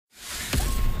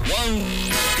You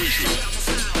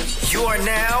are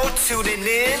now tuning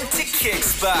in to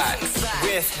Kickspot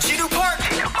with Gino Park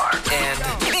and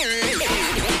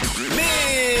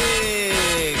Migs.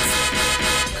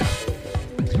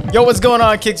 Yo, what's going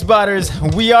on,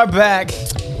 Kickspotters? We are back.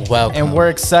 Welcome. And we're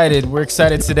excited. We're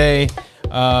excited today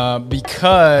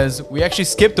because we actually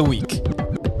skipped a week.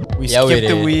 We skipped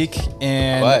a week,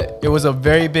 and it was a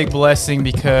very big blessing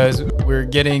because we're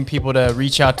getting people to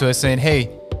reach out to us saying, hey,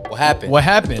 What happened? what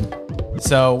happened?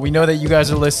 So we know that you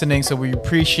guys are listening, so we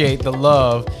appreciate the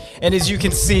love. And as you can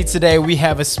see today, we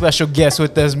have a special guest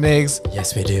with us, Migs.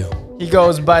 Yes, we do. He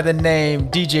goes by the name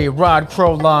DJ Rod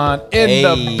Crolon in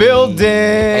the Hey. building.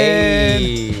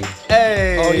 Hey.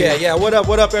 Hey. Oh yeah. What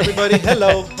up, everybody?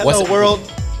 Hello, What's- world.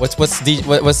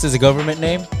 What's his government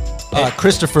name?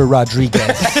 Christopher Rodriguez,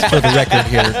 for the record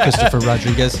here. Christopher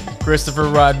Rodriguez. Christopher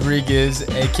Rodriguez,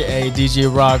 aka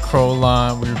DJ Rod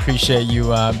Crolon. We appreciate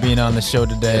you being on the show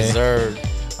today. Deserved.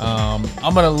 I'm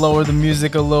gonna lower the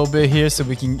music a little bit here so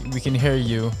we can hear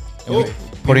you. And we-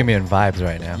 Putting me in vibes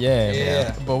right now. yeah, Yeah.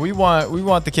 man. But we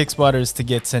want the Kickspotters to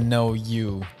get to know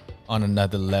you on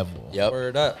another level. Yep.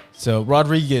 Word up. So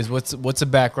Rodriguez, what's the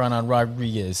background on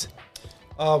Rodriguez?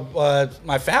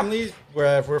 My family,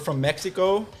 we're from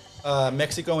Mexico,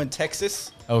 Mexico and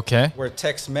Texas. Okay. We're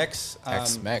Tex-Mex.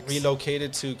 Tex-Mex.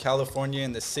 Relocated to California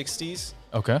in the '60s.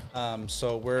 Okay.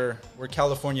 So we're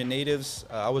California natives.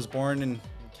 I was born in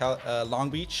Long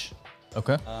Beach.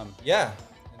 Okay.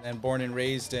 And then born and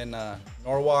raised in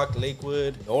Norwalk,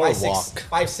 Lakewood, Norwalk.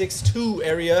 562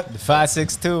 area. The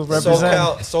 562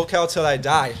 represent. SoCal till I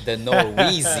die. The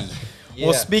Norweezy. Yeah.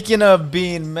 Well, speaking of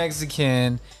being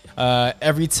Mexican,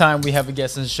 every time we have a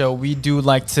guest on the show, we do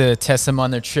like to test them on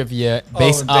their trivia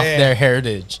based off damn. their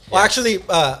heritage. Well, actually,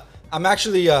 I'm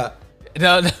actually.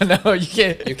 No, you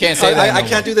can't. You can't say that. I no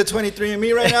can't do the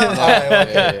 23andMe right now. All right,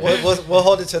 okay. We'll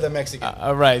hold it to the Mexican.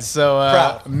 All right, so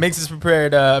Proud. Mix has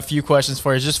prepared a few questions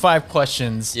for you. Just 5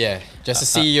 questions. Yeah, just to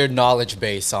see your knowledge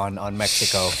base on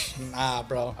Mexico. Nah,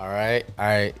 bro. All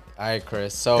right,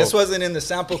 Chris. So This wasn't in the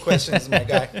sample questions, my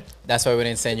guy. that's why we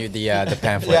didn't send you the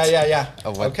pamphlets. Yeah.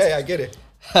 Of what- Okay, I get it.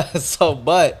 So,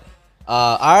 but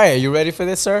all right, are you ready for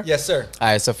this, sir? Yes, sir. All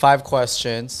right, so 5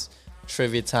 questions,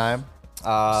 trivia time.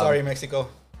 Sorry, Mexico.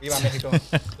 Viva Mexico.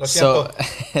 Lo So,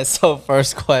 siento. so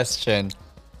first question.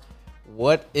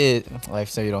 What is, like,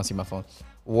 so you don't see my phone.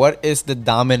 What is the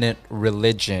dominant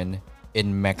religion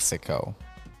in Mexico?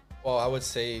 Well, I would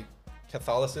say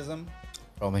Catholicism.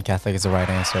 Roman Catholic is the right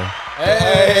answer.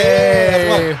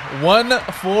 Hey, That's 1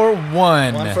 for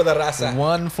 1. One for the raza.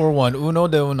 1 for 1. Uno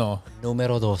de uno.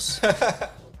 Número dos.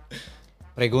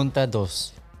 Pregunta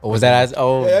dos. Or was that as?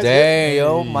 Oh, Yeah, that's dang,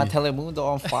 yo, my Telemundo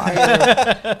on fire.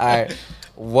 All right.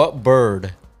 What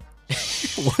bird?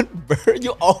 What bird?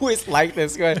 You always like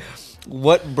this guy.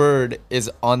 What bird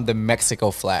is on the Mexico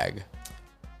flag?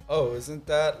 Oh, isn't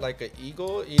that like an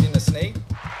eagle eating a snake?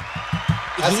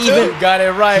 That's He two. even Got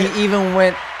it right. He even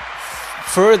went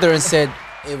further and said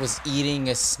it was eating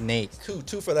a snake.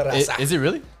 Two for the raza. Is it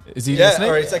really? Is he yeah, a snake?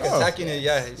 or it's like attacking it.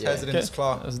 Yeah, he has it in Okay. his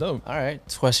claw. That's dope. All right.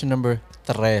 Question number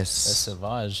tres.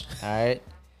 Savage. All right.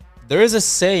 There is a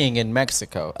saying in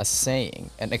Mexico,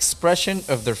 an expression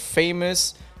of their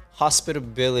famous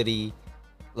hospitality,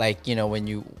 like, you know, when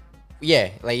you,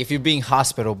 like if you're being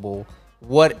hospitable,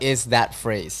 what is that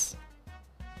phrase?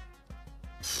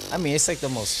 I mean, it's like the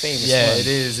most famous Yeah, one. it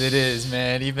is,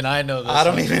 man. Even I know this. I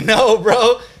don't one. even know,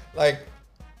 bro. Like,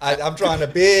 I'm drawing a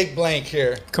big blank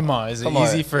here. Come on, it's an Come on.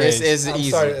 easy phrase. It's I'm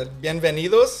easy. sorry.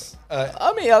 Bienvenidos.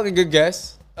 I mean, that's a good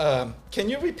guess. Can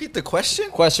you repeat the question?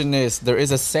 Question is, there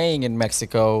is a saying in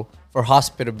Mexico for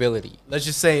hospitality. Let's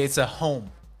just say it's a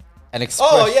home. An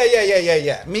expression. Oh,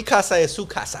 yeah. Mi casa es su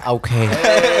casa. Okay.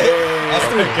 That's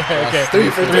three. Okay. 3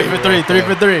 for 3. 3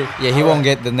 for 3. Yeah, he won't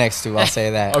get the next two. I'll say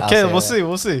that. I'll Okay, say we'll that. see.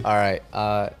 We'll see. All right.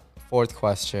 Fourth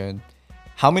question.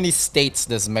 How many states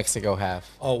does Mexico have?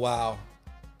 Oh, wow.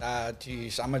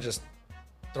 Geez, I'm going to just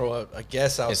throw a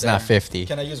guess out It's there. not 50.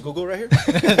 Can I use Google right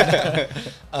here?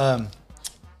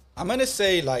 I'm going to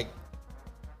say like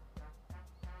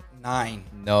 9.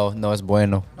 No, es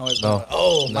bueno. No, it's not.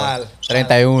 Oh, mal.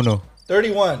 31.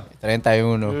 31.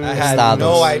 31. I had estados.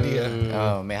 no idea.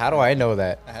 Oh, man. How do I know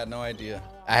that? I had no idea.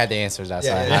 I had the answers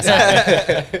outside.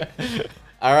 Yeah.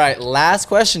 All right. Last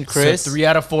question, Chris. So 3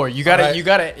 out of 4. You got All it. right. You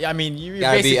got it. I mean, you're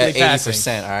Gotta be basically at passing.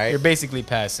 80%, all right? You're basically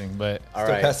passing, but All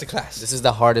Still right. pass the class. This is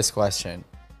the hardest question.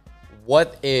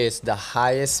 What is the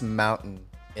highest mountain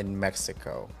in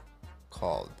Mexico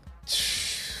called?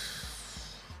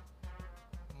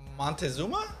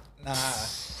 Montezuma? Nah.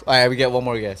 All right, we get one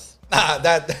more guess. Nah,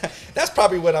 that's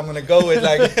probably what I'm gonna go with.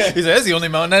 Like, he said, that's the only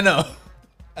mountain I know.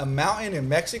 A mountain in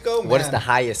Mexico? What is the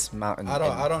highest mountain?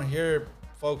 I don't hear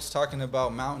folks talking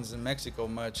about mountains in Mexico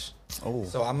much. Oh.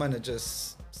 So I'm going to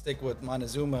just stick with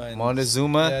Montezuma. And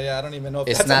Montezuma? Yeah, I don't even know if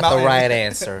it's that's not a mountain. the right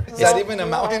answer. Is that even a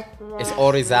mountain? It's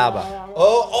Orizaba.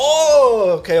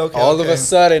 Okay. All of a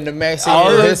sudden, the Mexican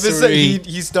All of a history. sudden,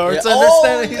 he starts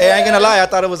understanding. Hey, I ain't gonna lie, I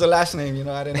thought it was a last name. You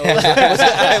know, I didn't know.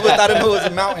 I thought it was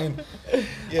a mountain.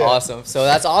 Yeah. Awesome. So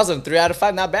that's awesome. 3 out of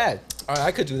 5, not bad. All right,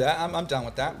 I could do that. I'm down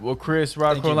with that. Well, Chris,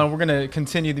 Rod Thank you. Corleone, we're gonna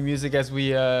continue the music as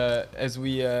we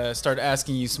start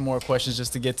asking you some more questions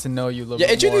just to get to know you a little bit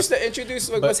more. Introduce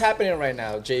what's happening right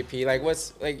now, JP. Like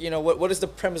what is the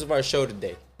premise of our show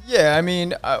today? Yeah, I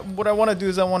mean, what I want to do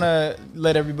is I want to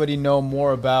let everybody know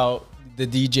more about the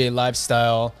DJ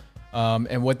lifestyle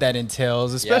and what that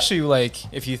entails, especially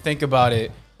like if you think about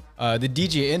it, the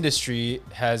DJ industry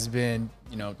has been,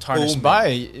 tarnished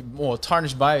by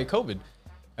COVID.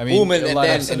 I mean, Booming, and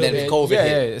then COVID hit.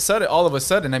 Yeah, it started all of a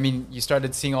sudden. I mean, you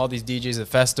started seeing all these DJs at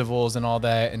festivals and all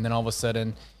that, and then all of a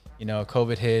sudden,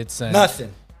 COVID hits and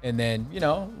Nothing. And then,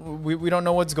 we don't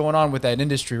know what's going on with that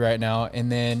industry right now.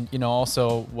 And then,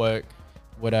 also what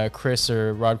Chris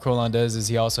or Rod Corleone does is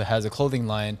he also has a clothing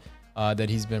line that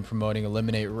he's been promoting,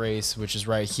 Eliminate Race, which is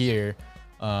right here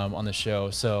on the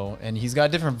show. So, and he's got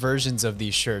different versions of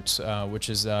these shirts, which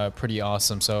is pretty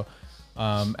awesome. So,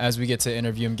 as we get to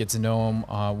interview him, get to know him,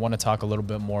 I want to talk a little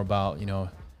bit more about,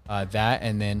 that,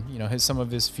 and then, some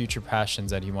of his future passions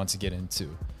that he wants to get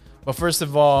into. But first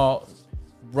of all,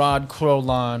 Rod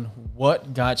Corleone,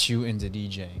 what got you into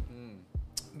DJing?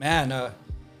 Man,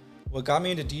 what got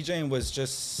me into DJing was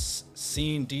just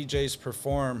seeing DJs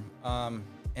perform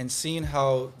and seeing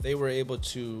how they were able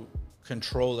to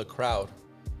control a crowd.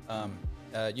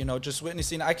 Just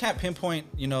witnessing. I can't pinpoint,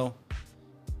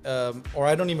 or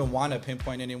I don't even want to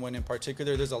pinpoint anyone in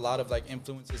particular. There's a lot of like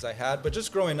influences I had, but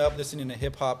just growing up listening to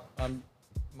hip hop,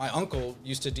 my uncle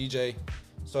used to DJ.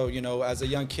 So, as a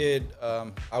young kid,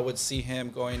 I would see him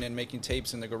going and making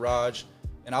tapes in the garage,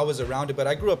 and I was around it, but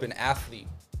I grew up an athlete.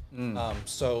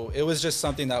 So it was just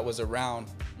something that was around,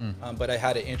 but I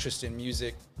had an interest in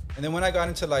music. And then when I got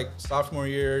into like sophomore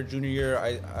year, junior year,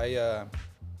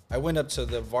 I went up to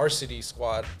the varsity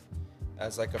squad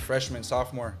as like a freshman,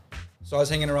 sophomore. So I was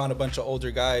hanging around a bunch of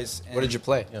older guys. And what did you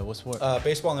play? Yeah, what sport?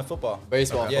 Baseball and football.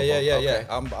 Baseball. Yeah. Okay.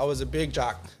 I was a big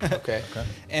jock. Okay.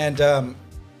 And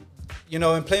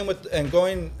and playing with and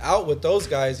going out with those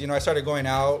guys, I started going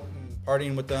out and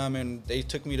partying with them, and they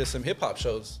took me to some hip hop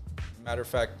shows. Matter of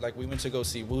fact, like we went to go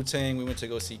see Wu-Tang, we went to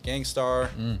go see Gang Starr,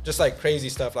 just like crazy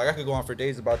stuff. Like I could go on for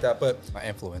days about that, but my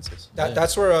influences.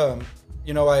 That's where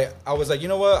I was like, you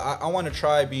know what, I want to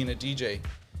try being a DJ,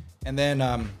 and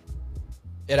then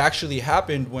it actually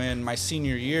happened when my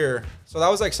senior year. So that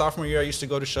was like sophomore year. I used to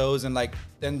go to shows, and like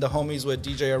then the homies would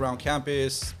DJ around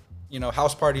campus,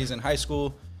 house parties in high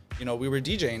school. We were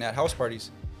DJing at house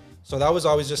parties. So that was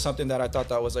always just something that I thought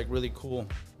that was like really cool.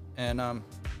 And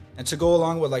to go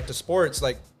along with like the sports,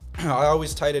 like I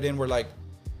always tied it in where like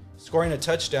scoring a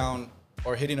touchdown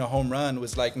or hitting a home run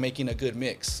was like making a good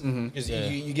mix. Because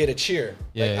you get a cheer.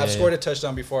 I've scored a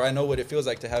touchdown before. I know what it feels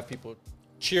like to have people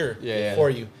cheer for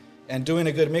you. And doing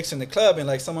a good mix in the club and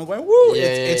like someone going, woo,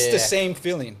 it's the same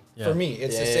feeling for me.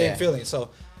 It's the same feeling.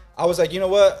 So I was like, you know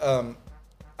what?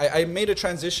 I made a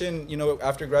transition,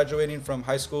 after graduating from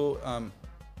high school.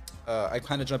 I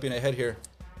kind of jumping ahead here,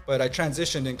 but I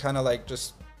transitioned and kind of like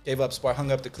just gave up sport,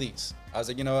 hung up the cleats. I was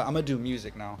like, I'm gonna do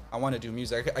music now. I want to do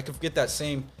music. I could get that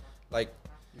same, like,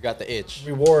 you got the itch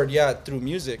reward, through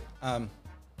music.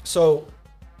 So,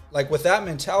 like with that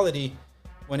mentality,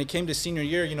 when it came to senior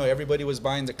year, everybody was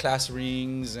buying the class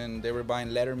rings and they were buying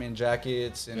Letterman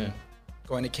jackets and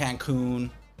going to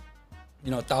Cancun,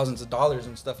 thousands of dollars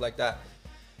and stuff like that.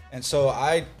 And so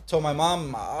I told my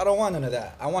mom, I don't want none of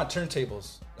that. I want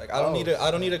turntables. Like I don't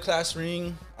need a class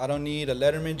ring. I don't need a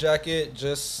Letterman jacket.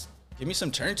 Just give me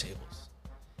some turntables.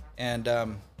 And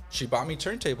she bought me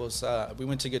turntables. We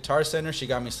went to Guitar Center. She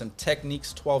got me some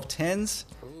Technics 1210s,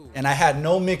 and I had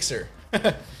no mixer.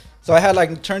 So I had like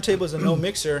turntables and no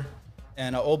mixer.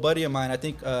 And an old buddy of mine, I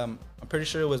think, I'm pretty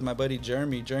sure it was my buddy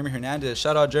Jeremy Hernandez.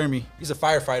 Shout out Jeremy. He's a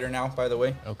firefighter now, by the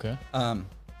way. Okay.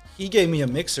 He gave me a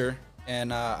mixer.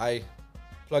 And I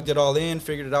plugged it all in,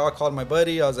 figured it out. I called my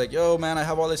buddy. I was like, yo, man, I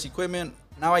have all this equipment.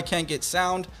 Now I can't get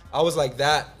sound. I was like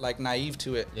that, like naive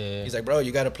to it. Yeah. He's like, bro,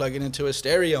 you got to plug it into a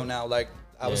stereo now. Like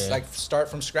I was like, start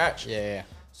from scratch. Yeah.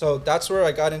 So that's where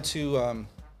I got into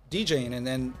DJing, and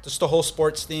then just the whole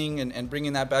sports thing and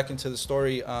bringing that back into the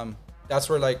story. That's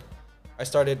where like I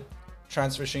started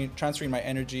transferring my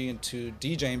energy into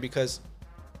DJing, because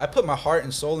I put my heart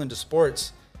and soul into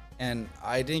sports and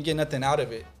I didn't get nothing out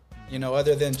of it. you know,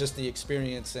 other than just the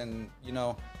experience and, you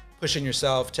know, pushing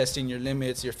yourself, testing your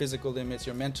limits, your physical limits,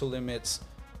 your mental limits,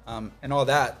 and all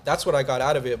that. That's what I got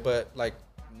out of it. But like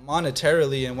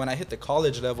monetarily, and when I hit the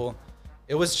college level,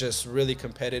 it was just really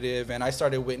competitive. And I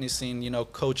started witnessing, you know,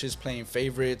 coaches playing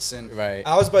favorites, and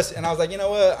I was like, you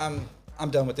know what, I'm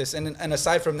done with this. And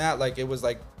aside from that, like it was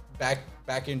like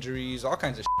back injuries, all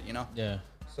kinds of shit, you know. Yeah.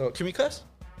 So can we cuss?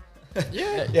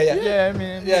 Yeah. Yeah. I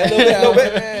mean, yeah, a little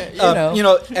bit. You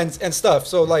know, and stuff.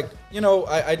 So like, you know,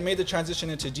 I made the transition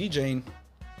into DJing,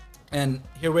 and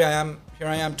here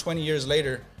I am 20 years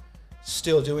later,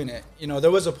 still doing it. You know, there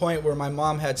was a point where my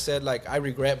mom had said like, I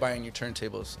regret buying you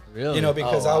turntables. Really? You know,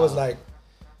 because I was like,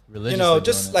 you know,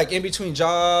 just like in between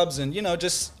jobs, and you know,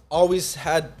 just always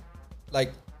had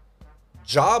like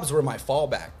jobs were my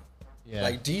fallback. Yeah.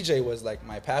 Like DJ was like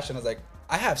my passion. I was like,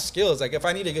 I have skills. Like if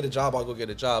I need to get a job, I'll go get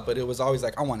a job. But it was always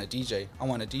like, I want to DJ.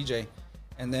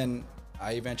 And then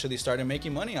I eventually started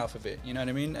making money off of it. You know what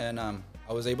I mean? And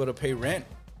I was able to pay rent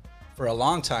for a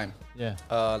long time. Yeah.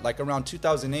 Like around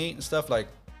 2008 and stuff. Like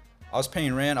I was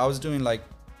paying rent. I was doing like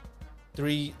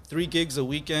three gigs a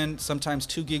weekend, sometimes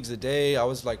 2 gigs a day. I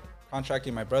was like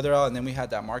contracting my brother out, and then we had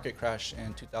that market crash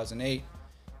in 2008,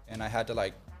 and I had to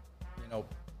like, you know,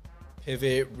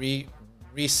 pivot,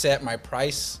 reset my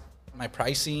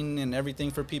pricing and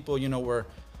everything for people. You know, where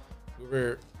we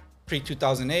were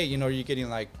pre-2008, you know, you're getting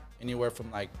like anywhere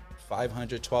from like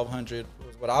 500, 1200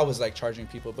 was what I was like charging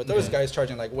people, but there was guys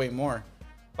charging like way more.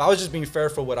 But I was just being fair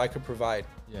for what I could provide.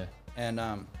 Yeah.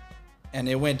 And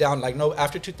it went down like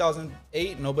after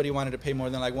 2008, nobody wanted to pay more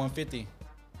than like 150,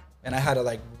 and I had to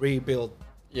like rebuild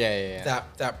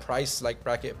that price like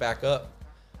bracket back up.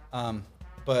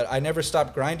 But I never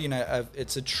stopped grinding.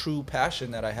 It's a true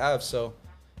passion that I have. So,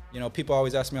 you know, people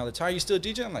always ask me all the time, "Are you still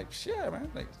DJing?" I'm like, "Yeah, man."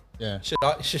 Like,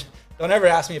 don't ever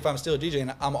ask me if I'm still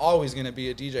DJing. I'm always gonna be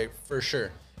a DJ for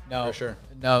sure. For sure.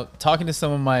 Now, talking to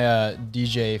some of my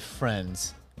DJ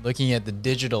friends, looking at the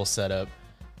digital setup,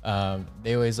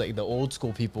 they always like the old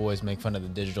school people always make fun of the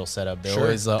digital setup. They're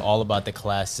always all about the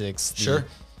classics,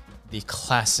 the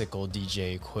classical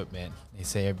DJ equipment. They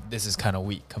say this is kind of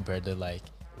weak compared to like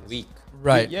weak.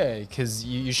 Right. Yeah, because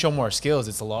you show more skills.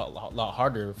 It's a lot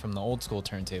harder from the old school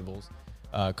turntables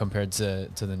compared to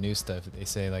the new stuff. They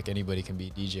say like anybody can be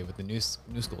a DJ with the new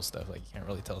school stuff. Like you can't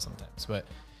really tell sometimes. But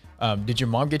did your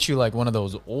mom get you like one of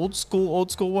those old school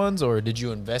ones, or did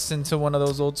you invest into one of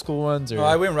those old school ones? Or? No,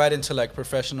 I went right into like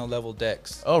professional level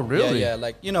decks. Oh, really? Yeah.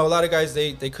 Like, you know, a lot of guys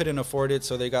they couldn't afford it,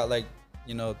 so they got like,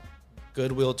 you know,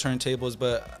 Goodwill turntables.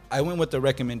 But I went with the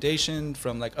recommendation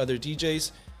from like other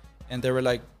DJs, and they were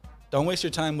like, don't waste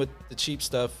your time with the cheap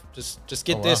stuff. Just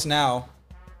get this now,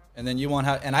 and then you won't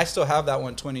have. And I still have that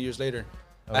one 20 years later.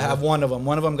 I have one of them.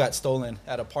 One of them got stolen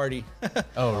at a party.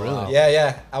 Oh, really?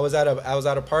 Yeah. I was at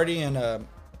a party, and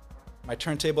my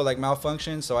turntable like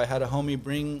malfunctioned, so I had a homie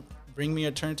bring me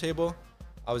a turntable.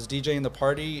 I was DJing the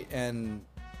party, and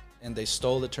they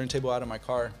stole the turntable out of my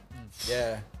car.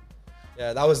 Yeah.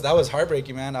 That was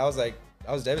heartbreaking, man. I was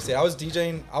devastated. I was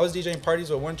DJing parties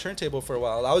with one turntable for a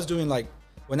while. I was doing like,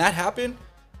 when that happened,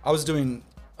 I was doing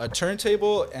a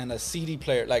turntable and a CD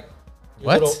player, like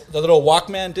the little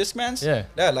Walkman Discmans.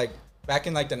 Yeah, like back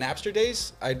in like the Napster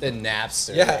days. The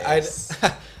Napster. Yeah,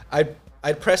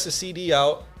 I'd press a CD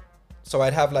out, so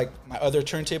I'd have like my other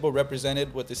turntable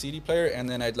represented with the CD player, and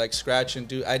then I'd like scratch and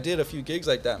do. I did a few gigs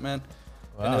like that, man.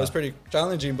 Wow. And it was pretty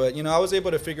challenging, but you know, I was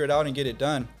able to figure it out and get it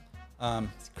done.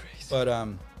 It's crazy. But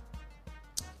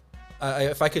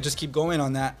if I could just keep going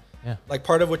on that. Yeah. Like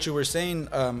part of what you were saying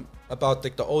about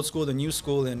like the old school, the new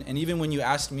school, and even when you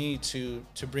asked me to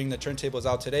bring the turntables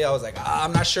out today, I was like,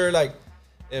 I'm not sure like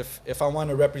if I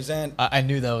want to represent. I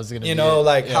knew that was gonna be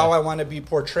like how I want to be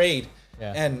portrayed.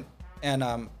 Yeah. And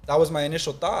that was my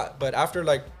initial thought. But after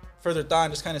like further thought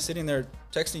and just kind of sitting there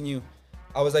texting you,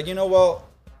 I was like, well,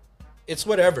 it's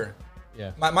whatever.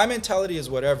 Yeah. My mentality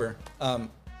is whatever.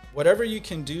 Whatever you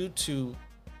can do to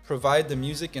provide the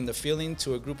music and the feeling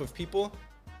to a group of people,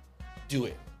 do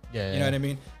it. You know what I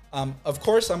mean? Of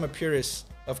course, I'm a purist.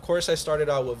 Of course, I started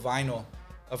out with vinyl.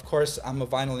 Of course, I'm a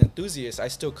vinyl enthusiast. I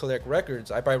still collect records.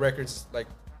 I buy records like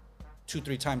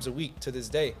 2-3 times a week to this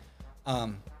day.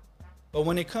 But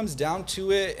when it comes down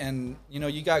to it, and you know,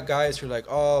 you got guys who are like,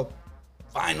 oh,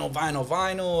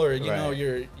 vinyl, or you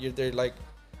know, they're like.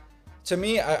 To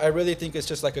me, I really think it's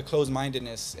just like a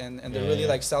closed-mindedness, and they're really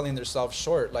like selling themselves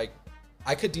short. Like,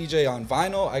 I could DJ on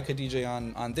vinyl, I could DJ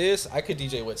on this, I could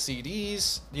DJ with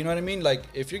CDs. You know what I mean? Like,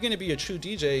 if you're gonna be a true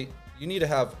DJ, you need to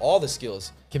have all the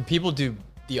skills. Can people do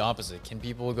the opposite? Can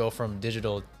people go from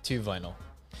digital to vinyl?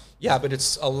 Yeah, but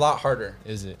it's a lot harder.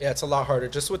 Is it? Yeah, it's a lot harder.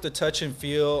 Just with the touch and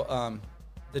feel,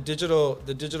 the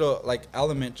digital like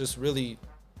element just really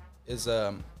is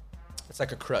it's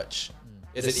like a crutch.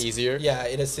 Is it easier? Yeah,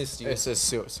 it assists you. It's just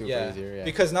super easier. Yeah.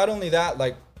 Because not only that,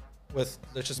 like with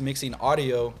let's just mixing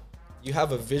audio, you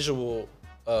have a visual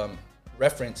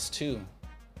reference too.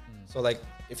 So like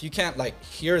if you can't like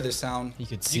hear the sound, you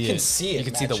can see it. You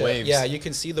can see the waves. Yeah, you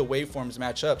can see the waveforms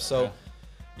match up. So,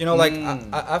 you know, like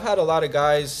I've had a lot of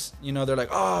guys, you know, they're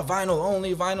like, oh, vinyl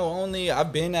only.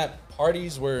 I've been at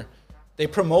parties where they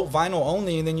promote vinyl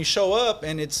only, and then you show up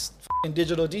and it's f***ing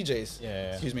digital DJs.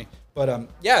 Yeah. Excuse me. But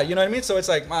yeah, you know what I mean? So it's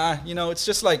like, you know, it's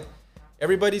just like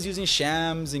everybody's using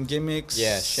shams and gimmicks.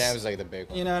 Yeah, shams like the big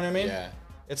one. You know what I mean? Yeah.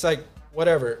 It's like,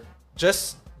 whatever,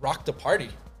 just rock the party.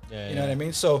 Yeah, you know what I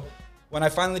mean? So when I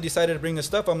finally decided to bring this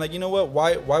stuff, I'm like, you know what?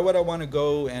 Why would I want to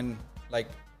go and like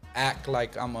act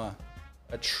like I'm a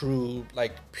true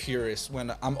like purist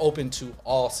when I'm open to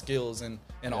all skills and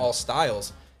all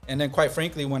styles? And then quite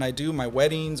frankly, when I do my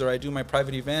weddings or I do my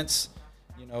private events,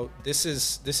 you know, this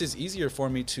is easier for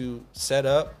me to set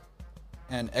up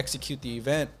and execute the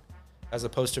event as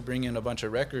opposed to bring in a bunch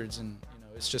of records. And you know,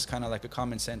 it's just kind of like a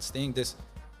common sense thing. This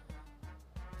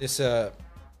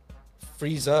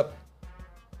frees up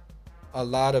a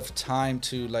lot of time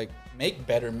to like make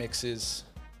better mixes,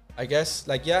 I guess.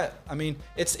 Like, yeah, I mean,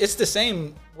 it's the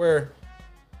same where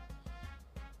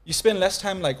you spend less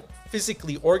time like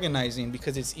physically organizing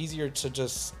because it's easier to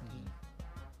just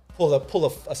pull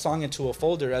a song into a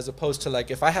folder, as opposed to like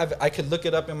if I could look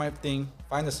it up in my thing,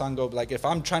 find the song, go like if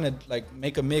I'm trying to like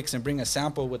make a mix and bring a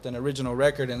sample with an original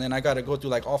record, and then I got to go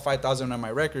through like all 5,000 of my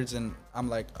records, and I'm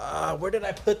like, where did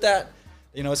I put that?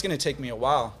 You know, it's gonna take me a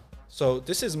while. So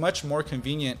this is much more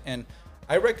convenient, and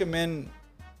I recommend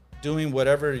doing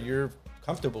whatever you're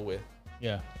comfortable with.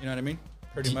 Yeah. You know what I mean?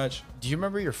 Pretty much. Do you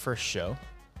remember your first show?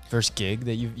 First gig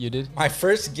that you did? My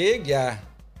first gig, yeah.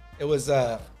 It was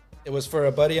for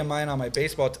a buddy of mine on my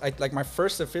baseball. Like my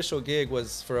first official gig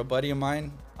was for a buddy of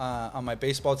mine on my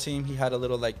baseball team. He had a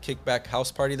little like kickback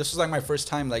house party. This was like my first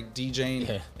time like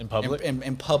DJing in public.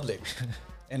 In public,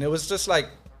 and it was just like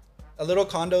a little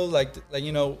condo, like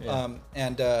you know,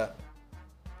 and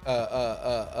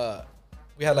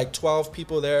we had like 12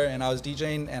 people there, and I was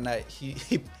DJing, and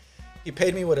he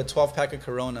paid me with a 12-pack of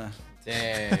Corona.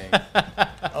 Dang.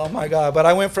 Oh my God! But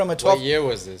I went from a 12. What year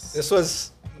was this? This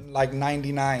was like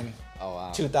 99. Oh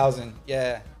wow. 2000.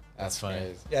 Yeah. That's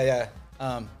funny. Yeah.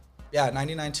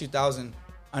 99, 2000.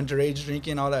 Underage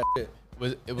drinking, all that shit.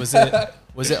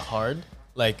 Was it hard?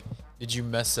 Like, did you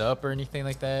mess up or anything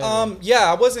like that?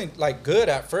 Yeah, I wasn't like good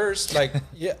at first. Like,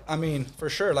 yeah, I mean, for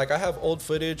sure. Like, I have old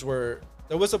footage where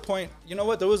there was a point. You know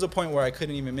what? There was a point where I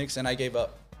couldn't even mix, and I gave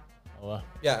up. Oh, wow.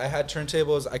 Yeah, I had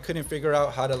turntables. I couldn't figure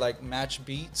out how to like match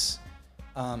beats,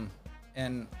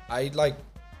 and I like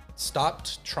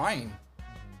stopped trying.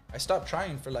 I stopped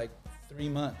trying for like 3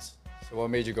 months. So what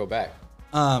made you go back?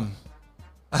 It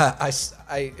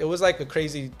was like a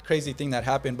crazy thing that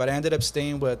happened, but I ended up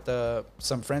staying with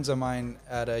some friends of mine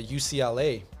at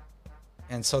UCLA,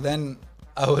 and so then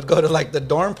I would go to like the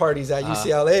dorm parties at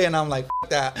UCLA, and I'm like, F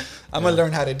that, I'm gonna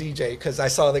learn how to DJ, because I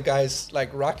saw the guys like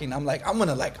rocking. I'm like, I want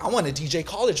to DJ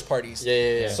college parties.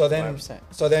 Yeah. So then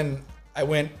 100%. I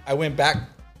went back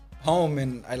home,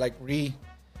 and I like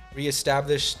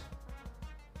reestablished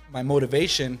my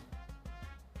motivation.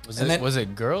 Was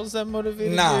it girls that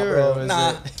motivated nah, you? Bro,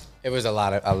 nah. It was a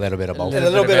little bit of both. A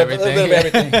little bit of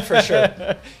everything, for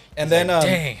sure. And then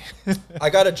dang. I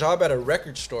got a job at a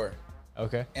record store.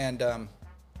 Okay. And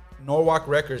Norwalk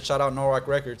Records, shout out Norwalk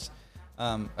Records.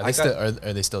 Are they still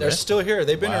there? They're still here.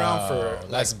 They've been around for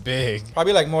that's big.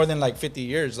 Probably like more than like 50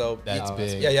 years though. That's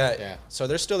big. Yeah. So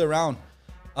they're still around.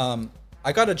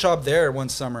 I got a job there one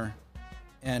summer,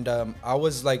 and I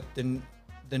was like the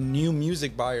new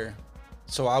music buyer.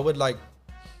 So I would like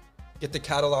get the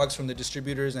catalogs from the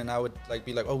distributors, and I would like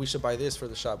be like, oh, we should buy this for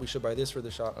the shop. We should buy this for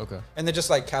the shop. Okay. And then just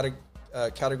like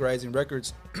categorizing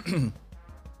records.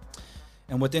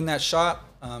 And within that shop,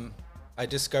 I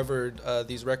discovered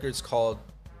these records called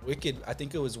Wicked. I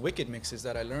think it was Wicked mixes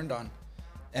that I learned on,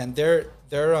 and they're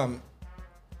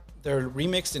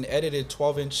remixed and edited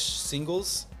 12-inch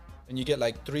singles, and you get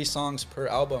like 3 songs per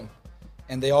album,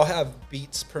 and they all have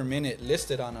beats per minute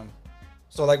listed on them.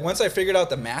 So like once I figured out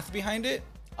the math behind it,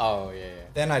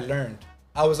 then I learned.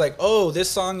 I was like, oh, this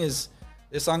song is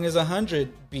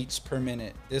 100 beats per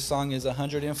minute. This song is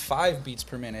 105 beats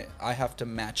per minute. I have to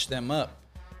match them up.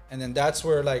 And then that's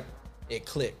where like it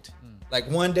clicked. Like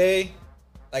one day,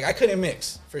 like I couldn't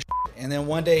mix for shit. And then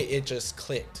one day it just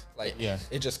clicked. Like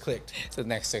it just clicked. So the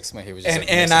next 6 months he was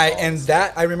just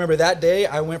I remember that day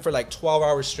I went for like 12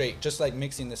 hours straight, just like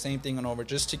mixing the same thing and over,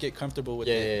 just to get comfortable with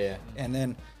it. Yeah. And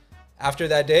then after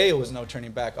that day, it was no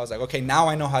turning back. I was like, okay, now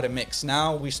I know how to mix.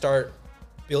 Now we start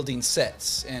building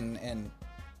sets and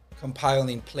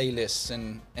compiling playlists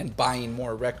and buying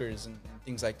more records and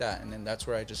things like that. And then that's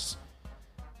where I just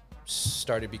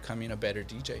started becoming a better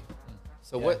DJ.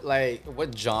 So what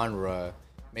genre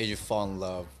made you fall in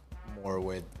love more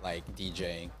with like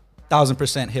DJing?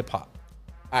 1000% hip hop.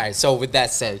 All right, so with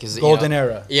that said, because Golden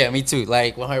era. Yeah, me too.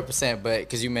 Like 100%. But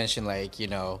because you mentioned like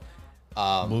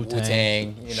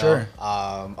Wu-Tang, Sure.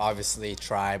 Obviously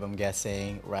Tribe, I'm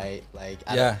guessing, right? Like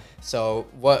Yeah. So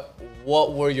what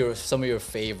were some of your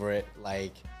favorite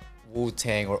like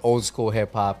Wu-Tang or old school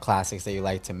hip hop classics that you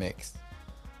like to mix?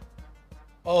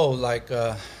 Oh, like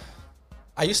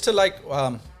I used to like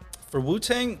for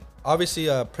Wu-Tang, obviously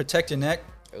Protect Your Neck.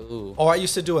 Ooh. Oh, I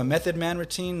used to do a Method Man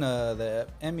routine, the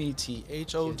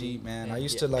METHOD, man. I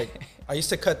used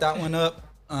to cut that one up.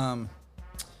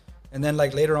 And then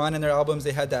like later on in their albums,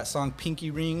 they had that song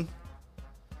Pinky Ring.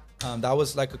 That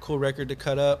was like a cool record to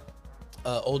cut up.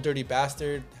 Old Dirty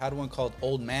Bastard had one called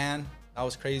Old Man. That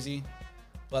was crazy.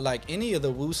 But like any of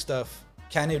the Wu stuff,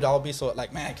 Can It All Be So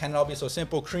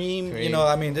Simple? Cream. You know,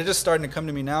 I mean, they're just starting to come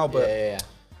to me now. But Yeah.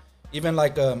 even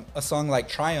like a song like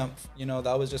Triumph, you know,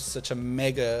 that was just such a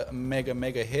mega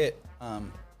hit.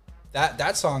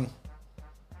 That song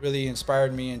really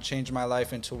inspired me and changed my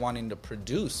life into wanting to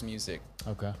produce music.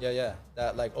 Okay. Yeah.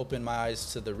 That like opened my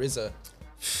eyes to the RZA.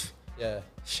 Yeah.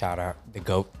 Shout out the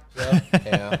GOAT. Yeah.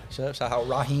 Yeah. Shout out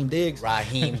Raheem Diggs.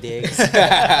 Raheem Diggs.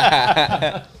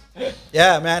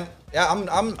 Yeah, man. Yeah,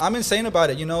 I'm insane about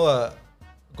it. You know,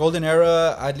 Golden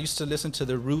Era, I used to listen to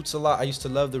the Roots a lot. I used to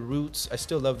love the Roots. I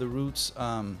still love the Roots.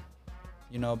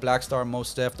 You know, Black Star,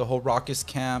 Mos Def, the whole Raucous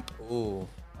Camp. Ooh.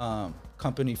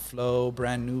 Company Flow,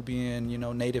 Brand Nubian, you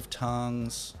know, Native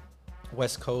Tongues,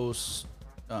 West Coast,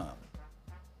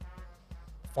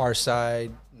 Far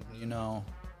Side, you know,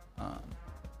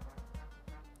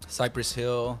 Cypress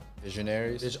Hill.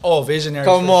 Visionaries. Visionaries.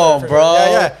 Come on, bro.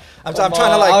 Yeah. I'm trying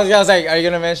to like. I was like, are you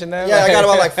gonna mention them? Yeah, I got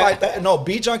about like 5. No,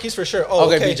 Beat Junkies for sure.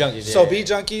 Oh, okay. Beat Junkies. So Yeah. Beat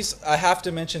Junkies, I have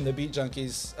to mention the Beat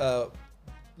Junkies.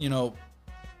 You know,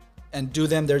 and do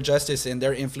them their justice and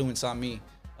their influence on me.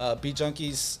 Beat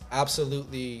Junkies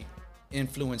absolutely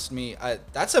influenced me.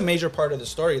 That's a major part of the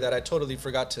story that I totally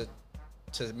forgot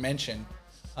to mention.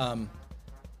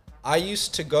 I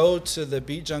used to go to the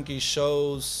Beat Junkies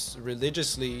shows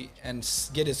religiously and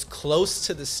get as close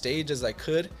to the stage as I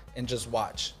could and just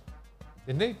watch.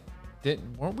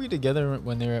 Weren't we together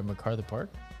when they were at MacArthur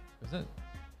Park? Was it?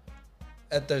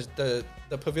 At the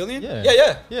pavilion?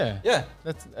 Yeah. Yeah.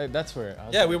 That's where.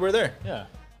 We were there. Yeah.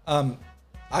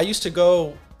 I used to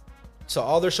go to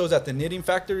all their shows at the Knitting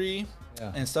Factory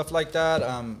and stuff like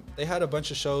that. They had a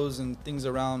bunch of shows and things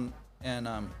around, and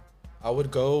I would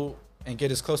go and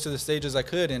get as close to the stage as I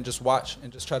could and just watch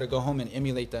and just try to go home and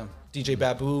emulate them. DJ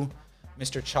Babu,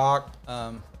 Mr. Chalk,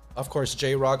 of course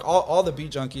J-Rock, all the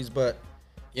Beat Junkies. But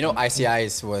you know, Icy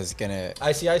Ice was gonna.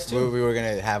 Icy Ice too. We were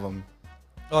gonna have him.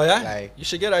 Oh yeah, Like- you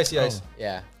should get Icy Ice.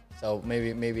 Yeah. So maybe.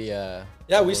 Yeah,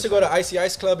 we used to go to Icy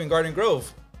Ice Club in Garden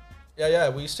Grove. Yeah,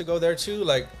 we used to go there too.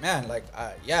 Like, man, like,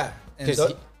 yeah. And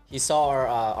Because he saw our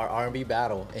R&B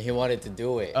battle and he wanted to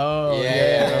do it. Oh,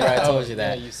 yeah. Remember I told you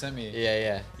that. Yeah, you sent me.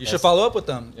 Yeah. you should follow up with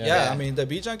them. Yeah. Yeah, I mean, the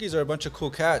Beat Junkies are a bunch of cool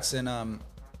cats, and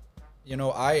you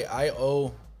know, I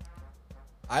owe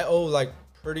like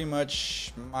pretty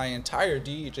much my entire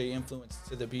DJ influence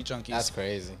to the Beat Junkies. That's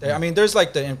crazy. I mean, there's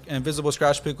like the Invisible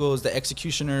Scratch Pickles, the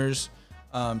Executioners,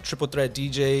 Triple Threat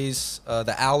DJs,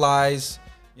 the Allies.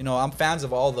 You know, I'm fans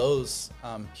of all those.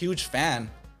 Huge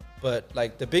fan. But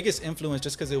like the biggest influence,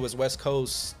 just because it was West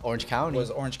Coast, Orange County.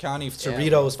 was Orange County. Yeah.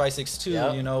 Cerritos, 562,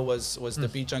 Yep. you know, was the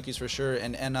Beat Junkies for sure.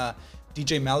 And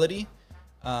DJ Melody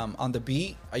on the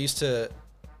beat.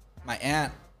 My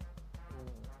aunt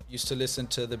used to listen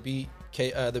to the beat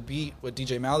with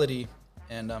DJ Melody,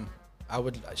 and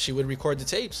she would record the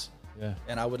tapes. Yeah.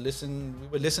 And we would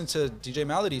listen to DJ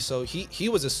Melody. So he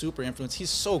was a super influence. He's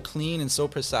so clean and so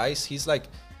precise. He's like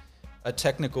a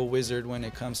technical wizard when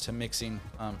it comes to mixing,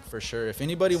 for sure. If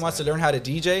anybody wants to learn how to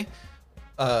DJ,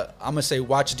 I'm gonna say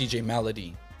watch DJ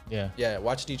Melody. Yeah,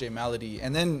 watch DJ Melody,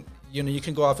 and then you know you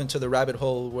can go off into the rabbit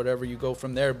hole, whatever you go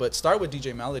from there. But start with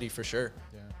DJ Melody for sure.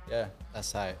 Yeah.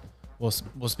 That's tight. Well,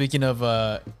 speaking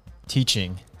of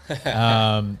teaching,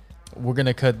 we're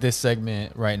gonna cut this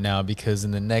segment right now because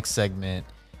in the next segment,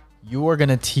 you are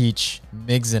gonna teach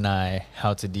Migs and I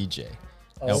how to DJ.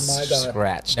 Oh my God.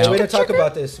 Scratch. Now- We didn't talk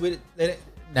about this.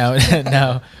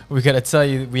 Now we gotta tell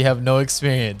you we have no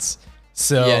experience,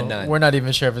 so Yeah, none. we're not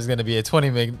even sure if it's gonna be a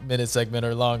 20-minute segment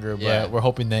or longer. But Yeah. we're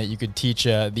hoping that you could teach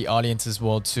the audience as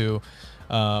well too,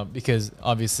 because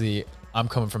obviously I'm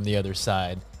coming from the other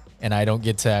side and I don't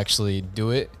get to actually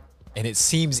do it. And it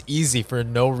seems easy for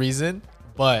no reason,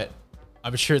 but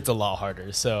I'm sure it's a lot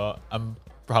harder. So I'm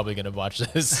probably going to watch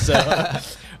this. So, all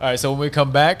right. So when we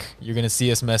come back, you're going to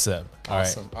see us mess up.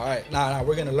 Awesome. All right. Nah,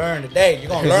 we're going to learn today. You're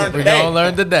going to learn today. We're going to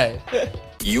learn today.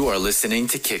 You are listening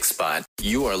to Kickspot.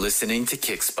 You are listening to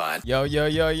Kickspot. Yo, yo,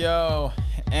 yo, yo.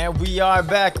 And we are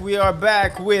back. We are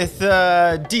back with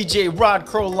DJ Rod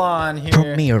Crolon here.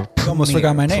 Premier. Almost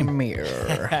forgot my name. Premier.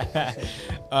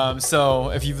 So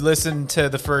if you've listened to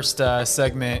the first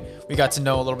segment, we got to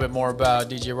know a little bit more about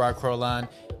DJ Rod Crolon,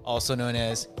 also known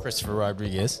as Christopher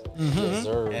Rodriguez, Yes,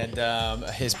 sir. and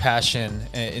his passion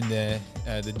in the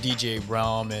DJ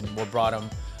realm and what brought him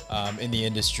in the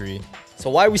industry. So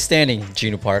why are we standing,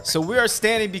 Gino Park? So we are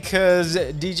standing because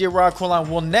DJ Rod Crolon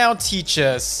will now teach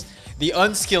us, the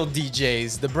unskilled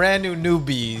DJs, the brand new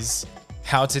newbies,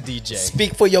 how to DJ.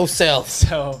 Speak for yourself,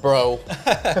 So, bro.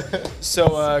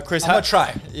 so Chris, I'm going to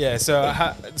try. Yeah.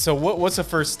 So what's the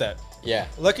first step? Yeah.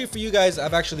 Lucky for you guys,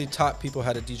 I've actually taught people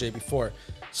how to DJ before.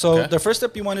 So Okay. the first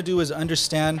step you want to do is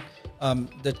understand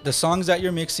the songs that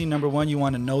you're mixing. Number one, you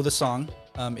want to know the song.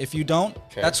 If you don't,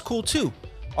 that's cool too.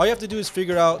 All you have to do is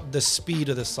figure out the speed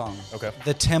of the song. Okay.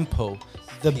 The tempo,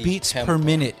 the beats tempo. per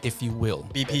minute, if you will.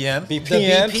 BPM. The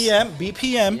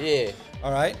BPM. Yeah.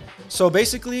 All right. So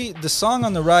basically, the song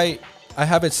on the right, I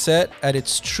have it set at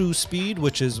its true speed,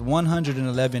 which is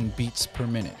 111 beats per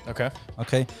minute. Okay.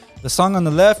 Okay. The song on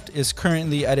the left is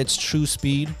currently at its true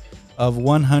speed of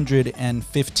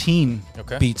 115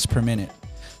 Okay. beats per minute.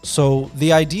 So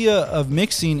the idea of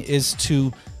mixing is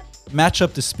to match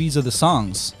up the speeds of the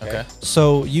songs. Okay.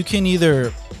 So you can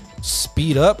either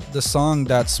speed up the song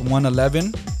that's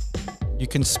 111, you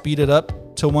can speed it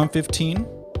up to 115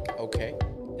 Okay.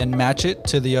 and match it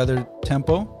to the other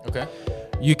tempo. Okay.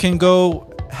 You can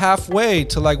go halfway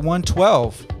to like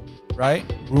 112, right?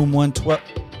 Room 112,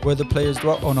 where the players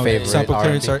dwell. Oh no, Favorite sample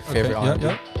clearance. R&B. Okay, Favorite yeah, R&B.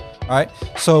 yeah. All right.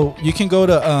 So you can go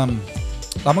to I'm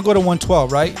gonna go to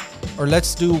 112, right? Or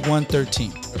let's do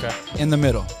 113 Okay. in the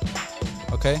middle.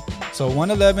 Okay. So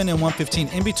 111 and 115.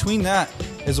 In between that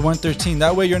is 113.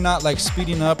 That way you're not like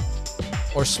speeding up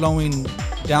or slowing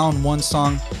down one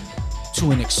song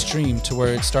to an extreme to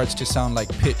where it starts to sound like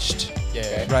pitched.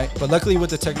 Yeah. Right, but luckily with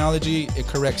the technology, it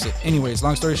corrects it. Anyways,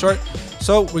 long story short,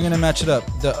 so we're gonna match it up.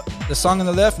 The song on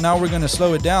the left, now we're gonna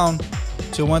slow it down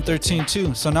to 113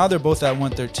 too. So now they're both at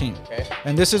 113. Okay.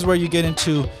 And this is where you get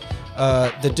into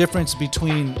the difference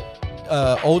between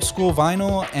old school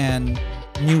vinyl and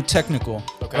new technical.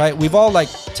 Okay. Right? We've all like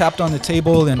tapped on the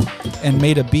table and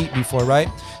made a beat before, right?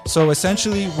 So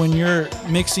essentially, when you're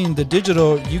mixing the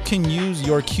digital, you can use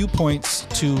your cue points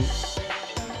to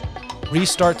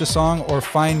restart the song or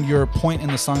find your point in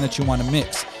the song that you want to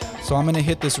mix. So I'm gonna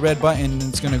hit this red button and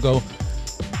it's gonna go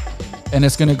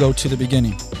to the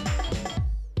beginning.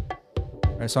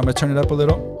 All right, so I'm gonna turn it up a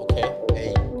little. Okay.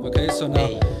 Hey. Okay, so now,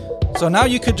 Hey. so now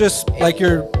you could just like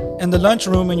you're in the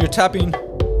lunchroom and you're tapping.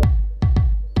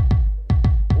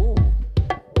 Ooh.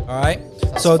 All right,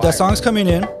 so the fire. song's coming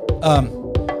in.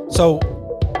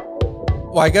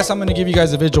 Well, I guess I'm gonna give you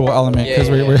guys a visual element because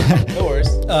we're No worries.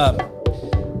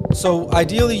 So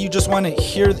ideally, you just want to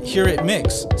hear it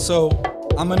mix. So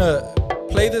I'm gonna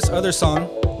play this other song.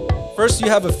 First, you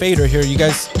have a fader here. You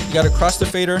got to cross the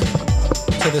fader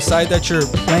to the side that you're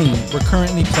playing. We're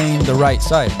currently playing the right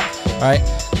side. All right.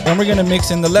 Then we're gonna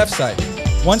mix in the left side.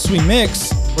 Once we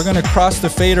mix, we're gonna cross the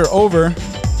fader over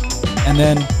and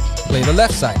then play the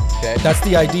left side. Okay. That's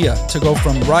the idea, to go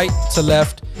from right to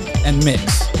left and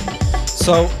mix.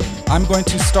 So I'm going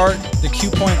to start the cue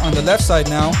point on the left side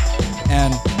now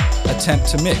and attempt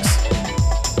to mix.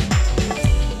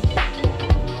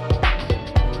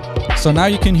 So now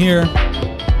you can hear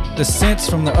the synths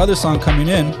from the other song coming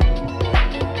in.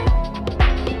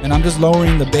 And I'm just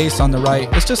lowering the bass on the right.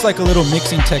 It's just like a little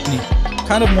mixing technique.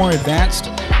 Kind of more advanced,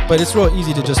 but it's real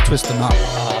easy to just twist the knob.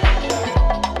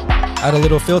 Add a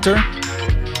little filter.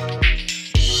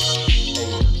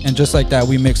 And just like that,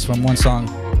 we mix from one song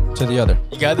to the other.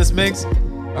 You got this mix?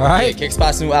 All right.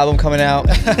 Kickspot's new album coming out.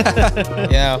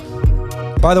 Yeah.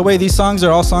 By the way, these songs are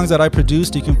all songs that I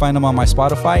produced. You can find them on my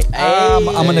Spotify. I'm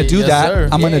gonna do yes, that. sir.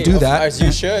 I'm gonna do Of that. course,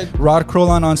 you should. Rod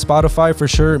Crolon on Spotify for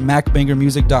sure.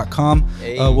 MacBangerMusic.com.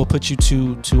 Hey. We'll put you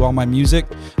to all my music,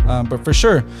 but for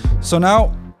sure. So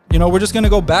now, we're just gonna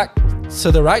go back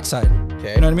to the right side.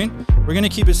 Okay. You know what I mean? We're gonna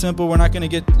keep it simple. We're not gonna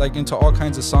get like into all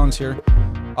kinds of songs here,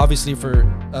 obviously for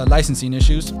licensing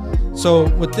issues. So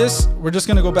with this, we're just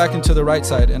gonna go back into the right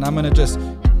side, and I'm gonna just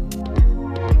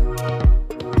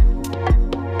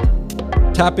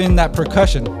tap in that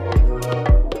percussion.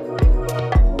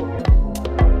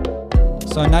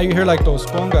 So now you hear like those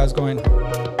congas going.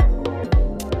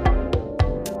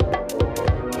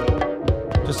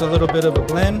 Just a little bit of a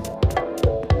blend.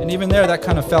 And even there, that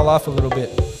kind of fell off a little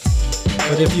bit.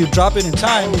 But if you drop it in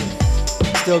time,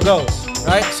 it still goes,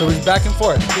 right? So it's back and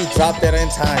forth. He dropped that in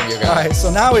time, you guys. All right,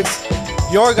 so now it's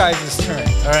your guys' turn.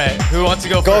 All right, who wants to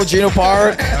go Go, first? Gino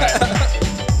Park.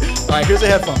 All right, here's the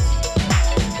headphones.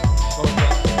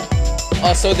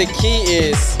 Oh, so the key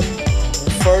is,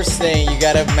 first thing, you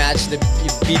gotta match the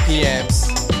BPMs,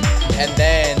 and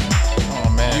then Oh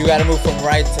man. you gotta move from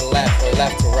right to left or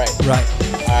left to right. Right.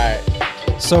 All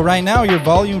right. So right now your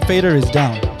volume fader is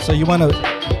down. So you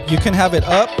can have it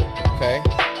up. Okay.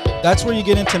 That's where you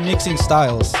get into mixing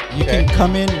styles. You Okay. can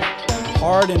come in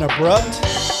hard and abrupt,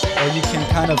 or you can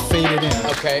kind of fade it in.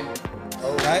 Okay.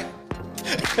 Right?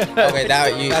 Okay.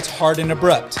 That's hard and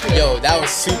abrupt. Yo, that was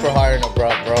super hard and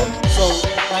abrupt, bro. So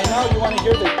right now you want to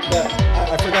hear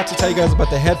I forgot to tell you guys about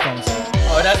the headphones.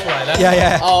 Oh, that's why.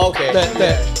 Yeah. Oh, okay.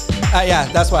 Yeah,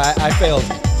 that's why I failed.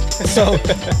 So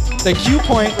the cue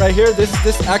point right here, this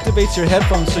activates your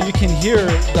headphones so you can hear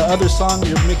the other song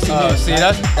you're mixing Oh, in. see,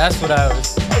 right? that's what I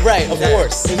was. Right, of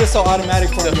course. It's just so automatic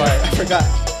for me. I forgot.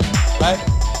 Right?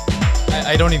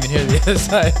 I don't even hear the other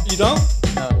side. You don't?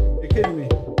 No. You're kidding me.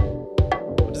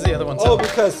 What does the other one Oh, sound?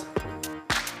 because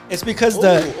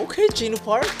Okay, Gino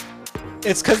Park.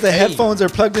 it's because the headphones are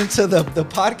plugged into the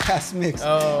podcast mix.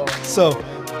 Oh.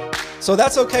 So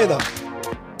that's okay though.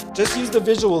 Just use the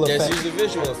visual Just effect. use the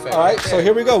visual effect. All right, so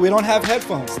here we go. We don't have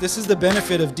headphones. This is the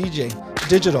benefit of digital.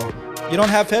 You don't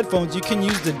have headphones. You can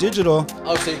use the digital.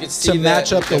 Oh, so you can see to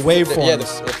match up the waveforms. Yeah, the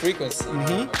frequency.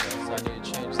 Mhm. Okay, so I need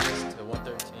to change this to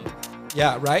 113.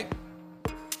 Yeah, right?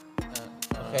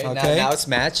 Okay, Okay. Now it's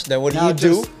matched. Then what do Now you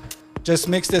do? just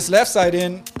mix this left side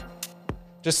in.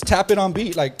 Just tap it on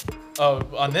beat. Like, Oh,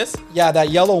 on this? yeah, that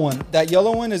yellow one. That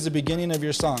yellow one is the beginning of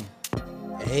your song.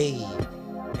 Hey.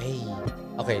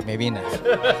 Okay, maybe enough.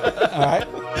 All right?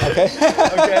 Okay.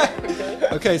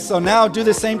 Okay, so now do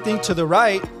the same thing to the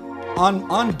right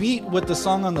on beat with the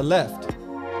song on the left.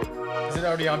 Is it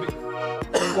already on?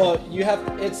 Well, you have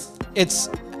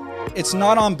it's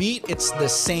not on beat, it's the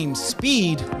same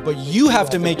speed, but you have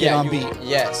to make it on beat.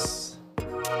 Yes.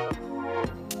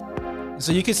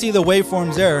 So you can see the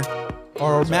waveforms there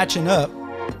are matching up.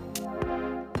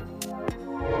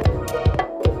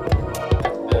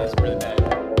 That's really bad.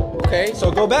 Okay.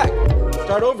 So go back,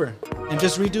 start over, and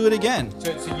just redo it again.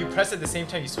 So you press it the same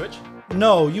time you switch?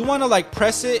 No, you want to like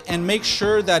press it and make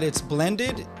sure that it's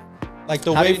blended, like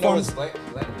the How do you know waveforms, it's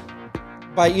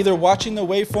blended? by either watching the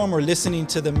waveform or listening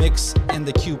to the mix in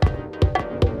the cube.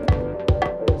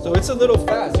 So it's a little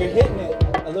fast. You're hitting it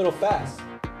a little fast.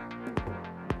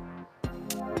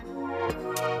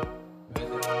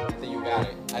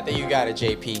 I think you got it,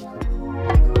 JP.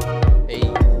 Hey.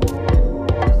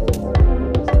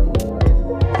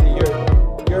 See,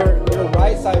 your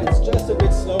right side is just a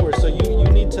bit slower, so you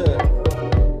need to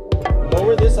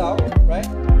lower this out, right?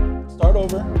 Start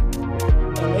over,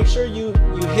 and make sure you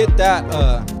hit that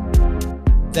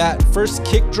that first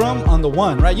kick drum on the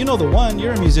one, right? You know the one.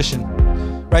 You're a musician,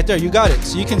 right there. You got it.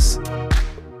 So you can.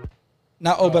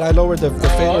 Now, oh, but I lowered the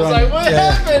fader. I was on like, it. what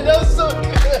Yeah. happened? That was so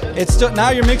good. It's still now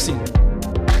you're mixing.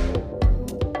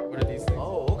 What are these things?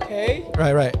 Oh, okay.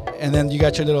 Right. And then you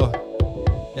got your little.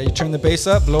 Yeah, you turn the bass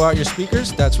up, blow out your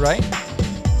speakers. That's right.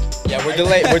 Yeah, we're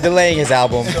delaying his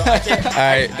album. All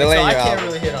right, delaying So I your can't album.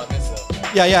 really hit on this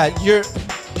though, Yeah. You're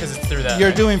because it's through that. you're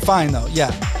right? doing fine though.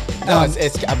 Yeah. No,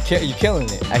 you're killing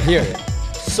it. I hear it.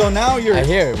 So now I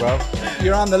hear it, bro.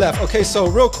 you're on the left. Okay, so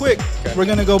real quick, we're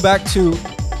gonna go back to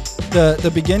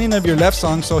the beginning of your left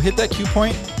song. So hit that cue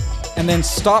point, and then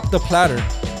stop the platter.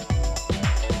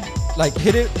 Like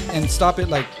hit it and stop it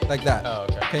like that. Oh,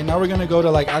 okay. Okay, now we're gonna go to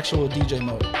like actual DJ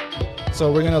mode.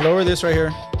 So we're gonna lower this right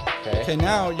here. Okay,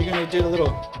 now you're gonna do a little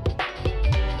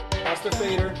past the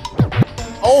fader.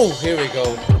 Oh, here we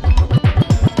go.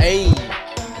 Hey,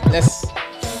 let's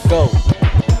go.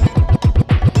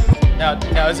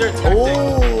 Now is there a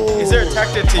tactic? Is there a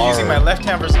tactic to using my left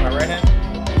hand versus my right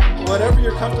hand? Whatever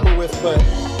you're comfortable with, but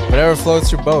Whatever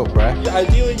floats your boat, bruh.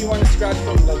 ideally you want to scratch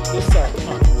from like this side.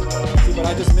 See, but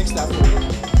I just mixed that for you.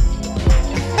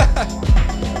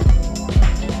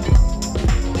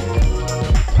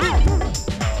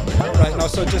 Right now,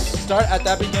 so just start at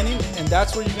that beginning, and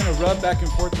that's where you're gonna rub back and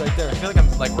forth right there. I feel like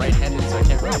I'm like right-handed, so I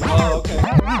can't really. Oh,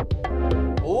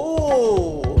 okay.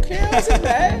 Oh, okay, that's not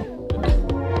bad.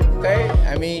 Okay,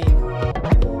 I mean,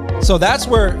 So that's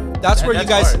where you that's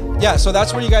guys, hard. yeah. So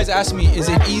that's where you guys ask me, is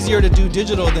it easier to do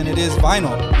digital than it is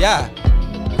vinyl? Yeah,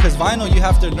 because vinyl you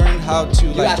have to learn how to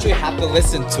you like actually have to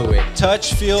listen to it.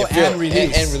 touch, feel, and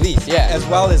release, and release, yeah. as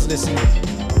well as listening.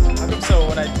 come so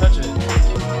when I touch it?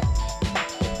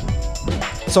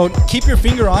 So keep your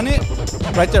finger on it,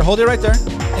 right there. Hold it right there,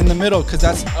 in the middle, because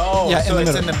that's so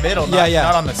it's in the middle,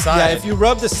 not on the side. Yeah, if you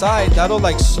rub the side, that'll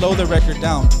like slow the record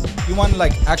down. You want to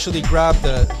like actually grab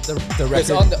the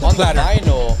record. On the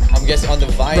vinyl, I'm guessing on the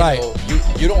vinyl, Right.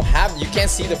 you can't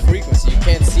see the frequency. You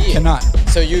can't see it. Cannot.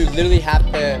 So you literally have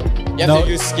to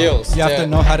use skills. You have to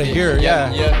know how to hear. Yeah.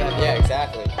 Yeah,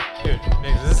 exactly. Dude,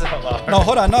 this is a lot. No,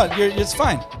 hold on. No, it's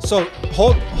fine. So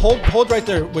hold right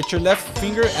there with your left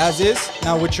finger as is.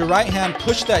 Now with your right hand,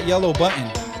 push that yellow button.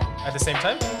 At the same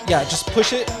time? Yeah, just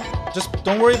push it. Just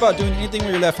don't worry about doing anything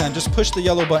with your left hand. Just push the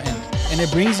yellow button, and it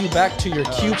brings you back to your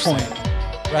cue point.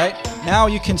 Right? Now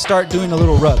you can start doing a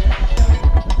little rub.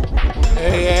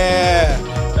 Yeah.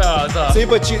 Oh, it's off. See,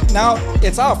 but now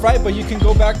it's off, right? But you can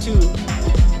go back to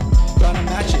trying to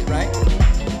match it, right?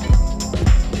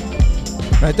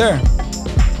 Right there.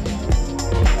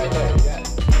 Right there, yeah.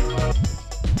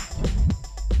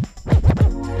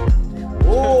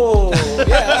 Oh, yeah,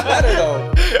 that's better though.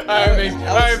 All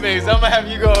right, Migs. I'm gonna have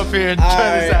you go up here and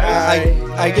try this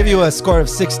out. I give you a score of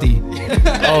 60.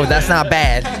 Oh, that's not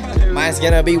bad. Mine's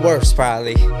gonna be worse,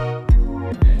 probably.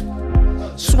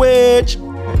 Switch.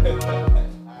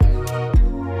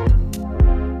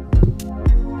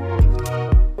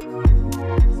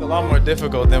 It's a lot more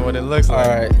difficult than what it looks like.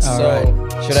 All right.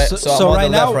 Should I? So I'm on right the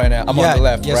left now, right now. I'm on the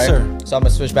left, yes, right? sir. So I'm gonna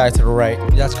switch back to the right.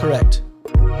 That's correct.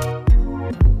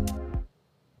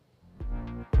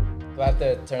 Do I have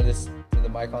to turn this to the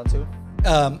mic on too?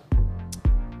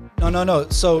 No.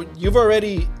 So you've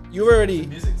already.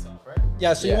 Music's off, right?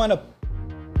 Yeah. So Yeah. you want to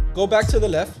go back to the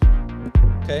left.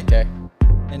 Okay. Okay.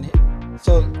 And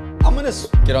so I'm gonna.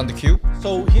 Get on the cue.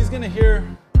 So he's gonna hear.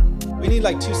 We need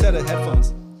like 2 sets of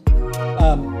headphones.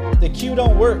 The cue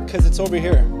don't work because it's over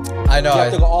here. I know. You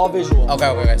have to go all visual.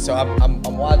 Okay. So I'm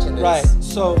watching this. Right.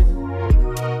 So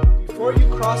before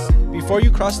you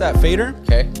cross that fader,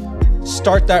 Okay.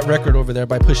 start that record over there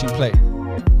by pushing play.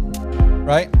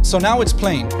 Right? So now it's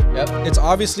playing. Yep. It's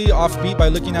obviously offbeat by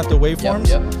looking at the waveforms,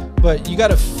 Yep. but you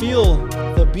gotta feel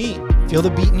the beat. Feel the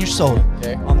beat in your soul.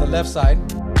 Okay. On the left side,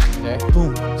 Okay.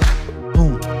 boom, clap,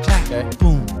 boom, clap, Okay.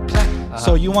 boom, clap.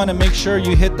 So you want to make sure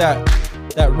you hit that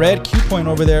red cue point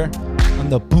over there on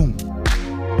the boom,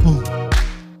 boom,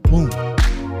 boom.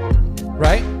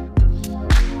 Right?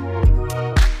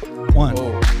 One.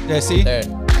 Oh. Yeah, see? There.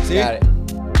 See? Got it.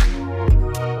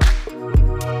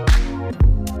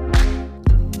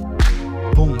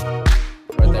 Boom.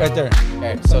 Boom, Right right there.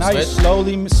 Okay. So So now you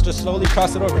switch. slowly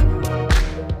cross it over.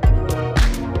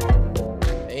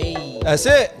 Hey. That's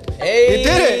it. Hey. You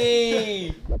did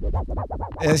it.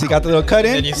 Yes, you got the little cut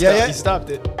in. And you stopped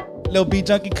it. Little beat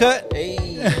junkie cut.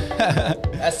 Hey.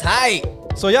 That's tight.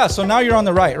 So now you're on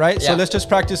the right? So Yeah. let's just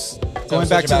practice going I'm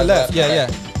back to the switching left. back Yeah,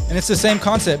 left. yeah. And it's the same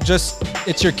concept, just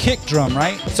it's your kick drum,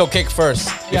 right? So kick first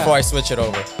Yeah. before I switch it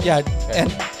over. Yeah,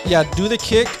 and yeah, do the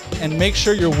kick and make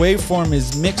sure your waveform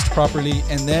is mixed properly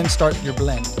and then start your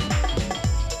blend.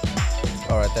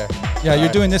 Oh, right there. Yeah, you're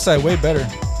doing this side way better.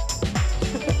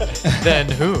 Then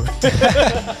who?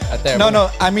 Right there. No,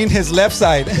 I mean his left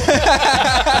side.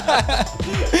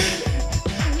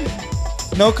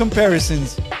 No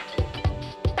comparisons.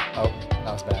 Oh,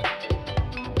 that was bad.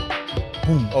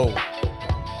 Boom, Oh.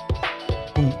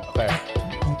 boom. Okay.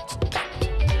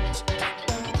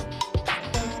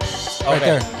 Right Okay.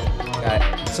 there. Got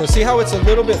it. So see how it's a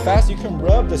little bit fast? You can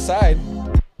rub the side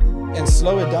and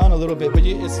slow it down a little bit, but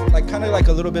it's like kind of like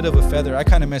a little bit of a feather. I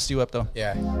kind of messed you up though.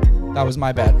 Yeah. That was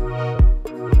my bad.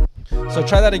 So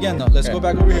try that again though. Let's Okay. go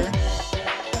back over here.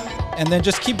 And then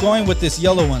just keep going with this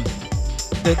yellow one.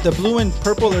 The blue and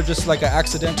purple are just like an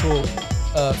accidental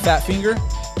fat finger.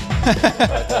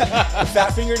 I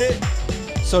fat fingered it.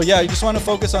 So yeah, you just want to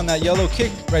focus on that yellow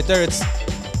kick right there.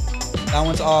 That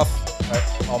one's off.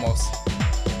 Right. Almost.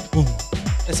 Boom.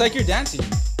 It's like you're dancing.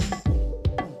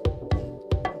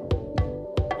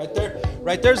 Right there.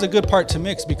 Right there's a good part to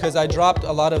mix because I dropped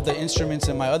a lot of the instruments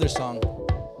in my other song.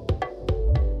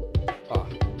 Ah.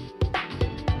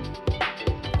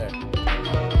 There.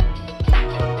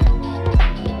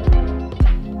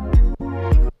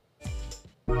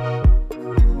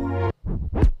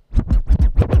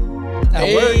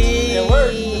 That worked. It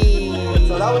worked.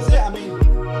 So that was it. I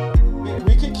mean,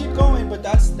 we could keep going, but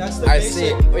that's the I basic.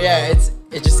 see. Yeah, I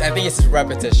think it's just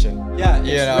repetition. Yeah, it's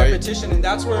You know, repetition, and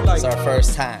that's where like It's our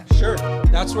first time. sure,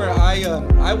 that's where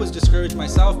I was discouraged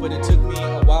myself, but it took me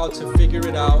a while to figure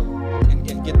it out and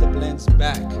get the blends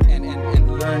back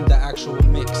and learn the actual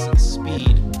mix and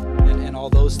speed and all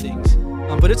those things.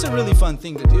 But it's a really fun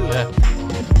thing to do. Yeah.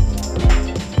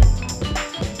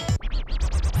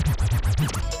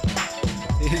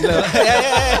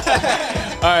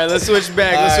 All right, let's switch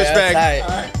back. Let's switch back.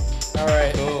 All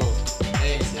right. Cool.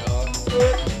 Thanks, y'all.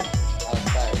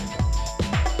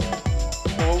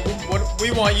 What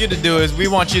we want you to do is we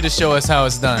want you to show us how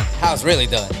it's done. How it's really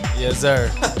done. Yes,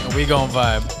 sir. And we gon'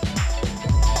 vibe.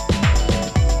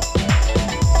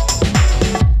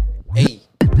 Hey.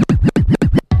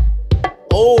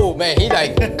 Oh man, he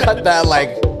like cut that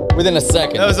like within a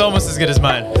second. That was almost as good as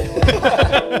mine.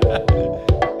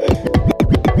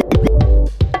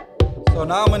 So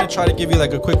now I'm gonna try to give you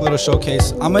like a quick little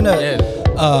showcase. I'm gonna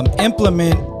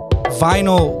implement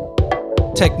vinyl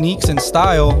techniques and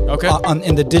style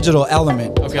in the digital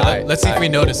element. Okay, let's see if we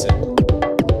notice it.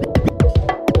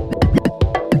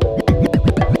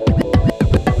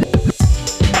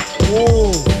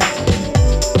 Ooh.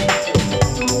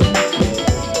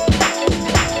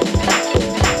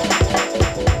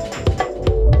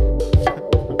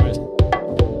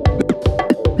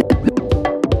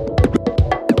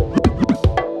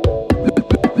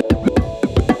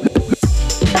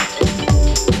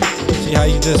 See how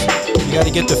you got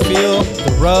to get the feel,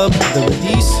 the rub, the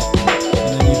release,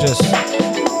 and then you just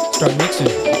start mixing.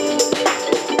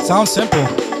 Sounds simple,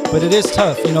 but it is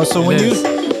tough, you know. So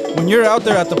when you're out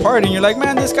there at the party and you're like,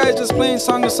 man, this guy's just playing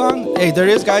song to song. Hey, there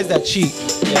is guys that cheat,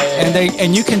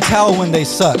 and you can tell when they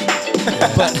suck.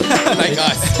 But like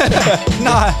us,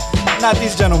 not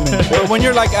these gentlemen. But when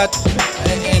you're like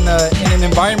in an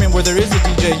environment where there is a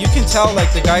DJ, you can tell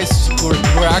like the guys who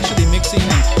are actually mixing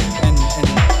and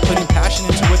putting passion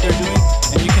into what they're doing,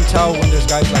 and you can tell when there's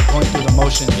guys like going through the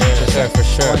motions. for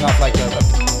sure. Going off like a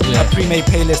pre-made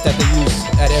playlist that they use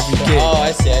at every gig. Oh,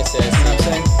 I see. You know what I'm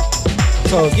saying?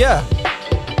 So yeah,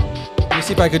 let me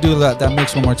see if I could do that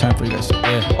mix one more time for you guys.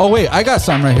 Yeah. Oh wait, I got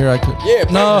some right here. I could. Yeah.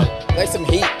 No. Like some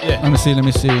heat. Yeah. Let me see.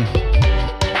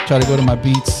 Try to go to my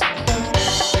beats.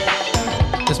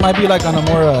 This might be like on a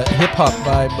more hip hop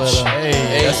vibe, but Hey,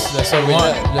 that's what we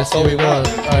want. let's see what we got.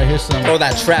 All right, here's some. Throw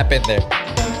that trap in there.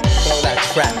 Throw that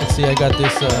trap. Let's see, I got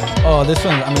this. This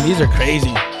one. I mean, these are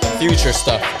crazy. Future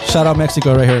stuff. Shout out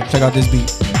Mexico right here. Check out this beat.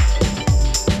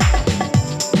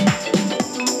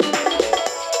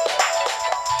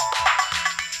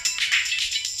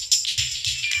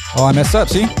 Oh, I messed up.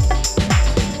 See,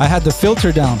 I had the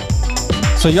filter down.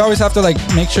 So you always have to like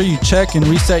make sure you check and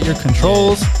reset your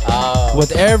controls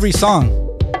with every song,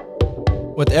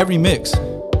 with every mix.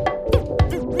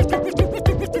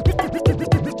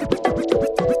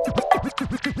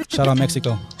 Shout out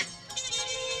Mexico.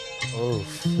 Oh.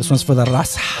 This one's for the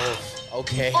raza.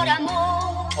 Okay. Por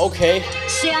amor Okay.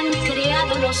 se han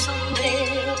creado los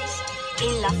hombres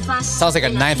en la faz Sounds like a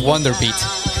de la Ninth Wonder beat.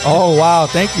 tierra. Oh wow,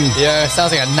 thank you. Yeah,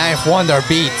 sounds like a Ninth Wonder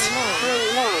beat.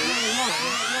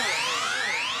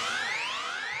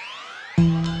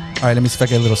 All right, let me see if I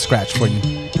get a little scratch for you.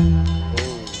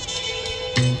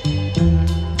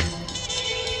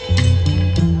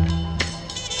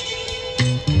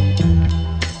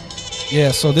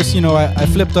 Yeah, so this, you know, I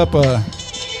flipped up a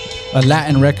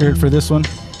Latin record for this one.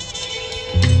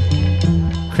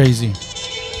 Crazy.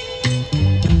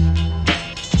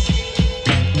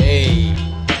 Hey.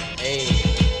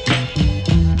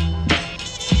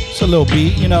 It's a little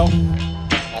beat, you know.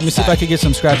 Let me see if I could get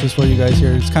some scratches for you guys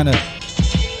here. It's kind of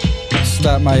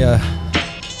stop my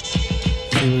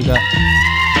see what we got.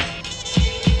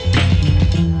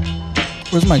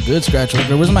 Where's my good scratch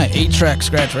record? Where's my 8-track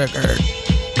scratch record?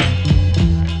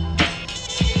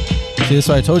 See, that's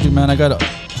why I told you, man. I got a.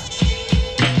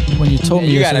 When you told me,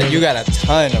 You got a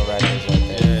ton of records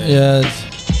right there. Yeah.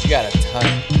 You got a ton.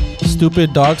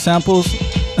 Stupid dog samples.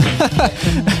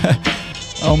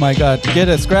 Oh my God! Get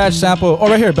a scratch sample. Oh,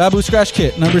 right here, Babu Scratch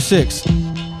Kit number 6.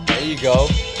 There you go.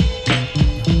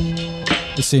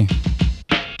 Let's see.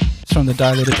 It's from the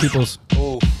Dilated Peoples.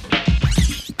 Ooh.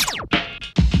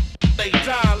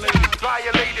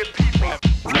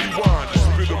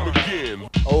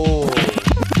 Oh.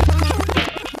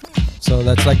 So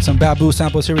that's like some Babu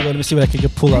samples. Here we go. Let me see what I can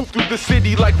get pull up. Through the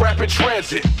city like rapid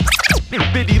transit.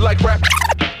 City like rap.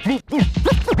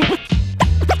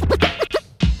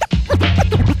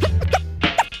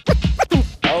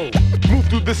 Oh. Move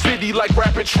through the city like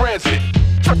rapid transit.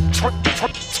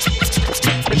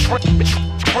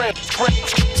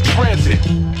 Transit.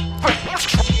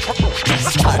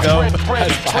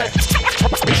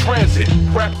 Transit.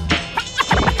 Rap.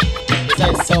 It's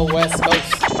like so West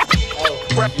Coast.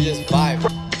 Oh, you just vibe.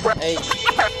 Hey.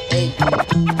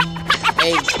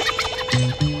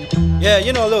 Yeah,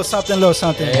 you know, a little something,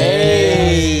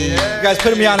 Hey. You guys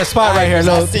putting me on the spot right here, I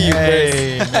little. see you, Chris.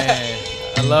 Hey, man.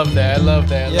 I love that.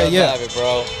 Yeah. Love it,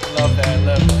 bro. Love that.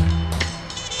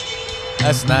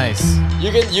 That's nice.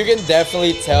 You can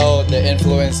definitely tell the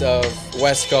influence of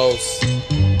West Coast,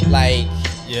 like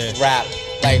rap,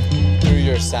 like through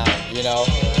your sound. You know,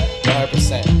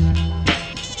 100%.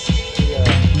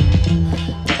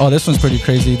 Oh, this one's pretty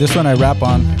crazy. This one I rap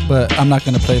on, but I'm not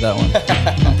gonna play that one.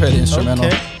 I'll play the instrumental.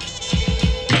 Okay.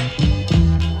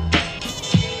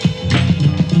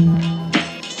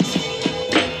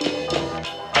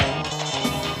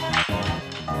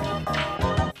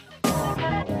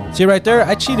 See right there,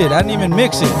 I cheated. I didn't even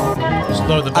mix it. Just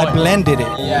lower the I volume. blended it.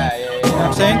 Yeah. You know what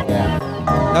I'm saying? Yeah.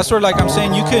 That's where, like, I'm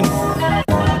saying you can.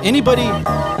 Anybody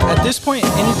at this point,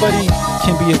 anybody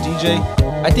can be a DJ.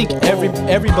 I think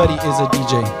everybody is a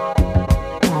DJ.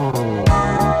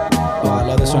 Oh, I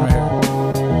love this one right here.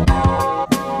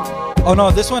 Oh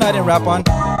no, this one I didn't rap on.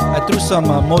 I threw some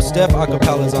Mos Def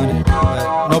acapellas on it,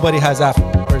 but nobody has that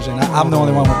version. I'm the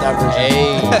only one with that version.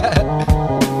 Hey.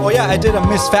 Oh yeah, I did a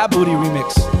Miss Fat Booty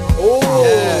remix. Oh.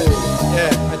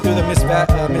 Yeah, I threw the Miss Fat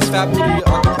Booty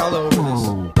acapella over this.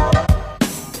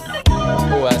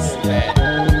 Oh, that's bad.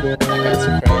 That got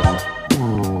too crazy.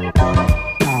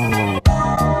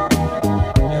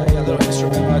 Yeah, little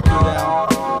instrumental I threw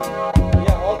down.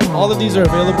 Yeah, all of these are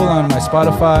available on my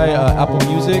Spotify, Apple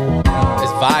Music.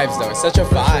 It's vibes though. It's such a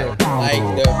vibe. Like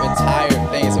the entire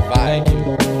thing is a vibe. Thank you.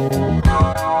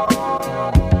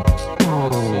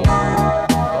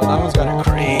 That one's got a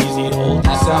crazy old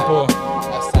sample.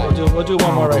 That's tight. We'll do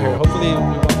one more right here. Hopefully we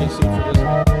won't get sued for this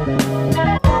one.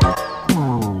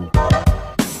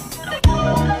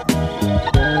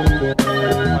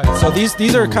 Alright, so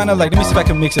these are kind of like, let me see if I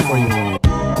can mix it for you.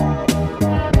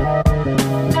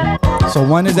 So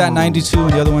one is at 92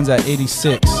 and the other one's at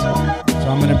 86. So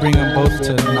I'm gonna bring them both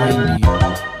to 90.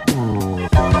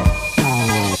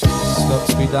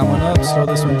 Speed that one up, slow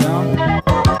this one down.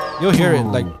 You'll hear it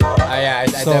like. I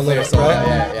definitely saw that.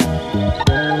 Yeah.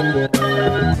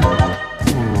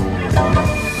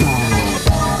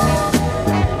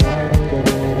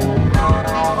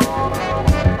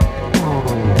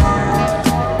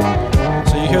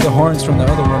 So you hear the horns from the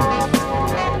other one.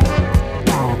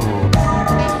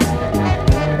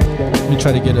 Let me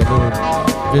try to get a little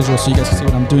visual so you guys can see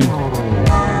what I'm doing.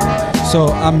 So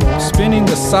I'm spinning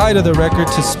the side of the record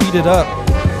to speed it up.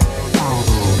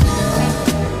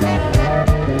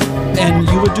 And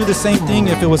you would do the same thing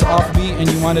if it was offbeat and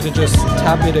you wanted to just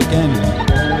tap it again.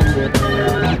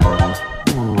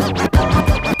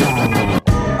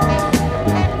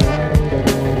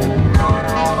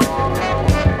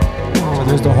 So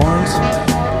there's the horns.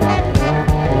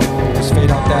 Just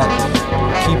fade out that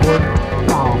keyboard.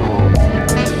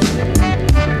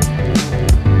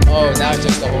 Oh, now it's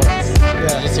just the horns.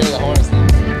 Yeah. You just hear the horns now.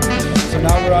 So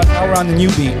now we're on the new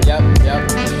beat. Yep.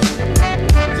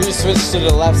 So you switch to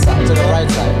the left side, to the right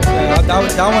side. Yeah,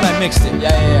 that one I mixed it.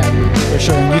 Yeah. For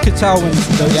sure. And you could tell when it's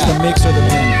the mix or the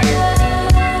blend.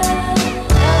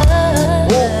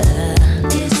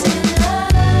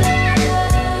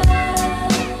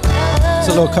 It's a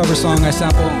little cover song I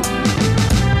sample.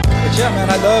 But yeah, man,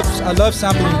 I love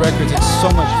sampling records. It's so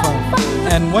much fun.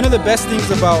 And one of the best things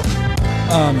about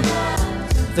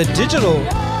the digital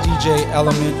DJ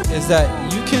element is that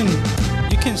you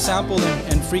can sample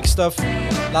and freak stuff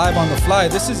live on the fly.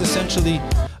 This is essentially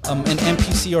an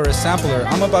MPC or a sampler.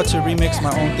 I'm about to remix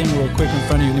my own thing real quick in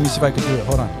front of you. Let me see if I can do it.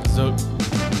 Hold on. So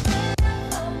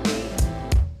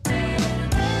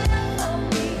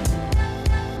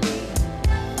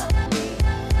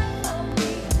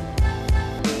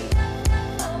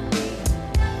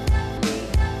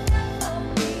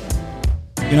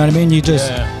you know what I mean? You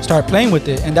just start playing with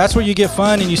it, and that's where you get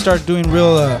fun and you start doing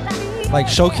real like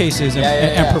showcases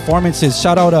and performances.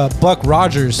 Shout out Buck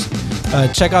Rogers.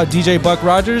 Check out DJ Buck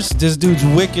Rogers. This dude's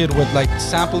wicked with like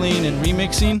sampling and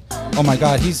remixing. Oh my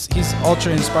God, he's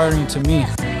ultra inspiring to me.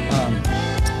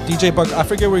 DJ Buck, I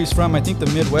forget where he's from. I think the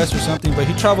Midwest or something, but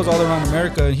he travels all around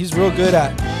America, and he's real good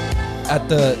at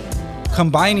the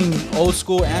combining old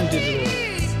school and digital,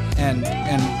 and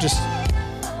just.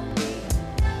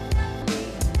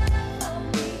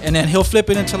 And then he'll flip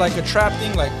it into like a trap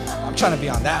thing. Like, I'm trying to be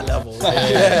on that level.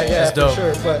 Yeah, That's dope.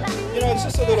 for sure. But you know, it's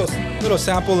just a little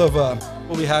sample of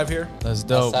what we have here. that's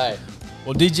dope. That's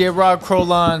Well, DJ Rob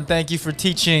Crolon, thank you for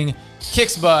teaching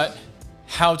Kicksbutt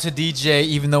how to DJ,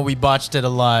 even though we botched it a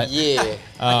lot. Yeah.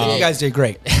 I think you guys did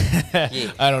great.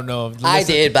 I don't know. I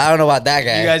did, but I don't know about that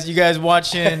guy. You guys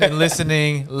watching and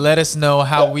listening, let us know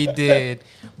how we did,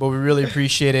 but we really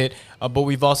appreciate it. But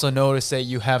we've also noticed that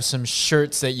you have some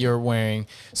shirts that you're wearing.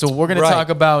 So we're going to talk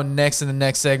about next in the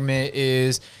next segment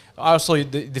is also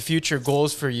the future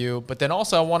goals for you. But then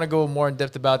also I want to go more in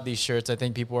depth about these shirts. I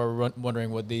think people are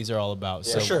wondering what these are all about.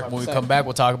 So sure. when we come back,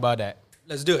 we'll talk about that.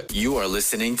 Let's do it. You are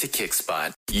listening to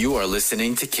Kickspot. You are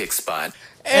listening to Kickspot.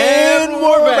 And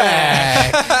we're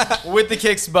back with the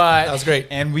Kick Spot. That was great.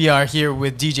 And we are here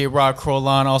with DJ Rod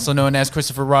Crolon, also known as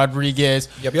Christopher Rodriguez.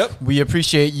 Yep. We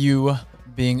appreciate you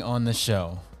being on the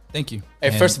show. Thank you.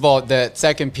 Hey, first of all, the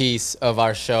second piece of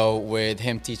our show with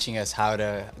him teaching us how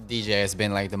to DJ has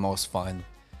been like the most fun.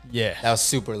 Yeah. That was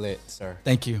super lit, sir.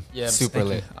 Thank you. Yeah, Super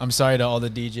lit. I'm sorry to all the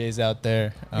DJs out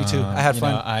there. Me too. I had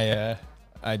fun.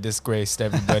 I disgraced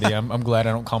everybody. I'm glad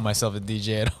I don't call myself a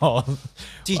DJ at all.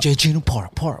 DJ Gino Para.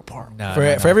 Nah,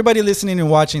 For everybody listening and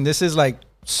watching, this is like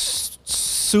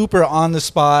super on the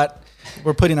spot.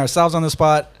 We're putting ourselves on the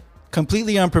spot,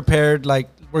 completely unprepared. Like,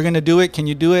 we're going to do it. Can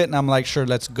you do it? And I'm like, sure,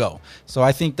 let's go. So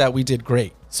I think that we did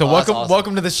great. So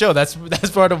welcome to the show. That's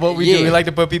part of what we do. We like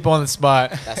to put people on the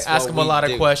spot, ask them a lot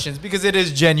of questions because it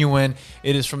is genuine.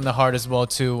 It is from the heart as well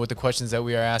too, with the questions that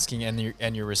we are asking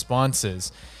and your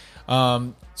responses.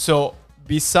 So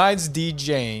besides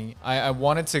DJing, I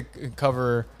wanted to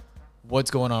cover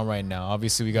what's going on right now.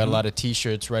 Obviously, we got a lot of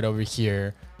T-shirts right over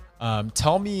here.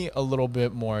 Tell us a little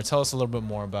bit more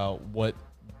about what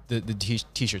the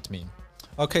T-shirts mean.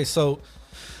 Okay, so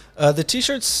the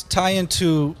T-shirts tie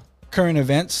into current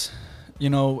events,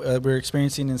 we're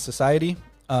experiencing in society.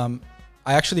 I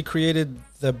actually created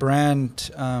the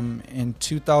brand in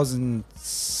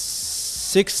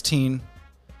 2016.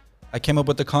 I came up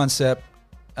with the concept.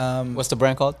 What's the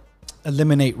brand called?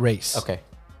 Eliminate Race. Okay.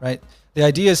 Right? The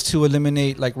idea is to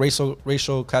eliminate like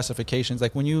racial classifications.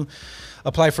 Like when you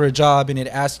apply for a job and it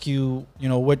asks you,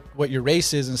 what your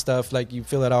race is and stuff, like you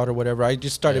fill it out or whatever. I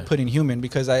just started putting human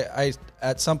because I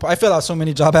at some point I filled out so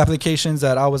many job applications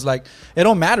that I was like, it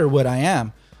don't matter what I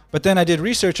am. But then I did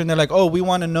research and they're like, oh, we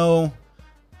want to know,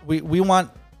 we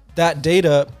want that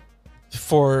data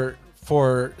for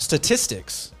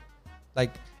statistics,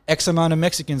 like X amount of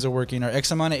Mexicans are working or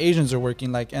X amount of Asians are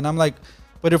working, and I'm like,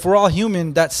 but if we're all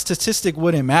human, that statistic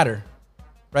wouldn't matter,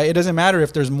 right? It doesn't matter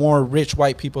if there's more rich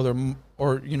white people or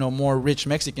more rich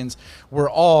Mexicans. We're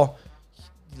all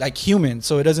like human,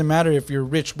 so it doesn't matter if you're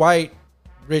rich white,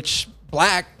 rich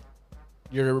black,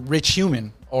 you're a rich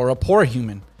human or a poor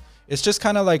human. It's just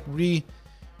kind of like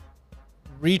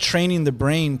retraining the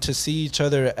brain to see each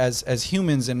other as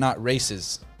humans and not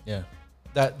races. Yeah,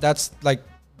 that's like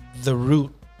the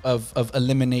root of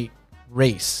eliminate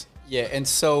race. Yeah, and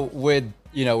so with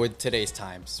today's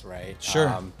times, right?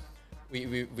 Sure.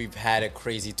 We've had a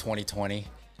crazy 2020,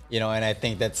 and I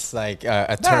think that's like a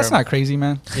term. That's not crazy,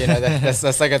 man.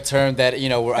 That's like a term that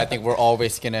I think we're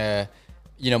always gonna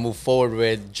move forward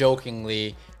with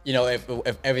jokingly.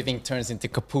 If everything turns into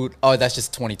kaput, oh, that's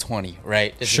just 2020,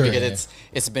 right? Sure. Because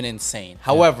it's been insane.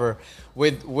 However,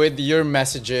 with your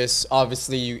messages,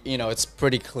 obviously it's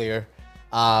pretty clear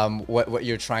what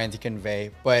you're trying to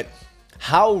convey, but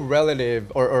how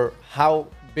relative or how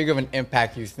big of an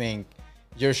impact you think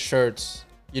your shirts,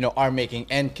 are making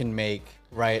and can make,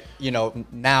 right?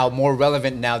 Now more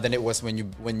relevant now than it was when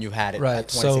you had it, right, at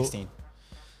 2016.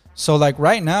 So like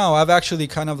right now, I've actually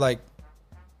kind of like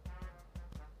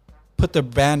put the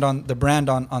brand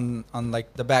on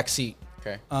like the back seat.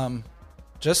 Okay.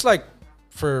 Just like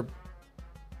for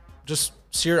just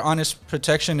sheer honest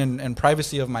protection and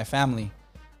privacy of my family.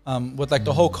 With like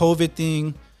the whole COVID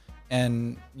thing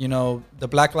and, the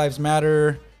Black Lives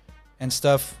Matter and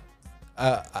stuff.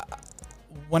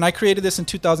 When I created this in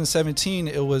 2017,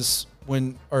 it was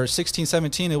when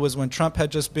 17, it was when Trump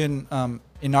had just been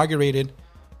inaugurated.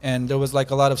 And there was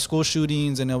like a lot of school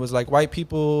shootings, and it was like white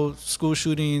people, school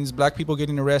shootings, black people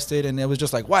getting arrested, and it was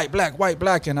just like white,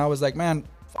 black. And I was like, man,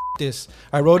 f this.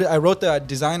 I wrote the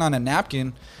design on a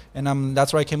napkin, and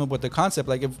that's where I came up with the concept.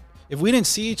 Like if we didn't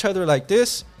see each other like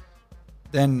this,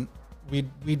 then we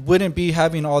wouldn't be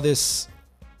having all this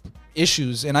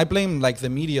issues. And I blame like the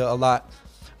media a lot.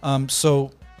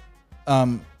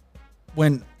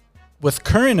 When with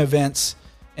current events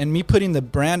and me putting the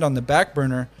brand on the back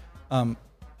burner,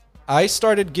 I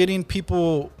started getting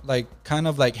people like kind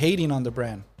of like hating on the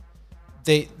brand.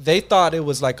 They thought it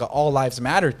was like a all lives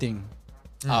matter thing.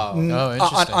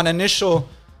 Interesting. On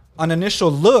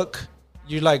initial look,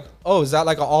 you're like, oh, is that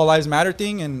like an all lives matter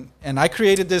thing? And I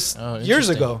created this years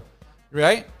ago,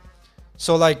 right?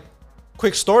 So like,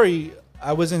 quick story.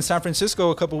 I was in San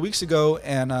Francisco a couple weeks ago,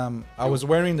 and I was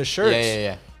wearing the shirts.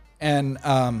 Yeah. And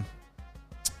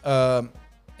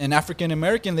an African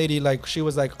American lady, like, she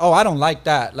was like, oh, I don't like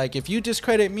that. Like, if you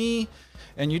discredit me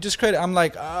and you discredit, I'm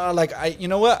like, you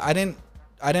know what? I didn't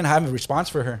have a response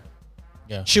for her.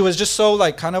 Yeah. She was just so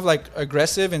like kind of like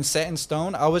aggressive and set in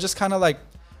stone. I was just kind of like,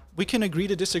 we can agree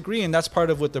to disagree, and that's part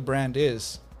of what the brand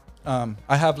is. I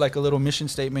have like a little mission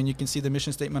statement. You can see the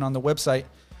mission statement on the website.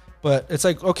 But it's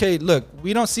like, okay, look,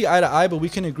 we don't see eye to eye, but we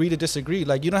can agree to disagree.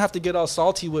 Like, you don't have to get all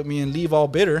salty with me and leave all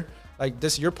bitter. Like,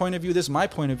 this is your point of view, this is my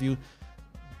point of view.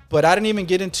 But I didn't even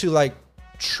get into like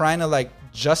trying to like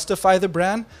justify the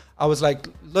brand. I was like,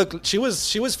 look, she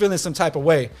was feeling some type of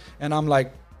way, and I'm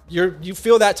like, you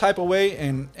feel that type of way,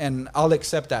 and I'll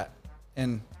accept that,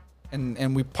 and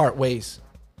we part ways.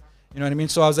 You know what I mean?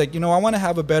 So I was like, I want to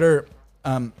have a better,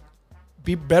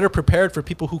 be better prepared for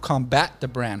people who combat the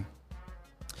brand.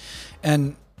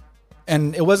 And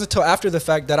it wasn't until after the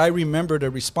fact that I remembered a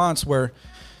response where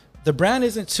the brand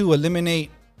isn't to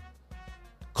eliminate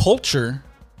culture.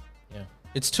 Yeah.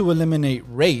 It's to eliminate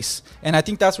race. And I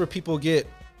think that's where people get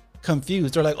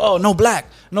confused. They're like, oh, no black,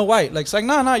 no white. Like, it's like,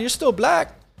 no, you're still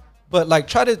black. But like,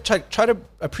 try to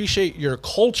appreciate your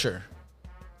culture,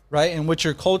 right? And what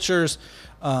your culture's,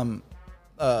 I'm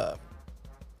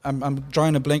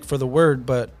drawing a blank for the word,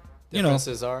 but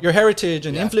your heritage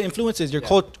and influences, your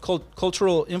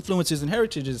cultural influences and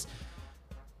heritages.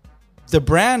 The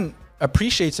brand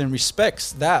appreciates and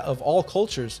respects that of all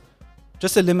cultures.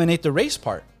 Just eliminate the race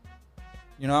part.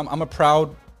 I'm a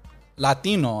proud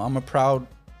Latino. I'm a proud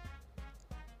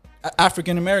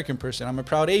African American person. I'm a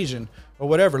proud Asian or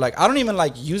whatever. Like, I don't even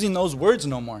like using those words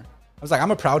no more. I was like,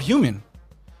 I'm a proud human.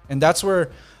 And that's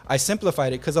where I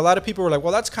simplified it, because a lot of people were like,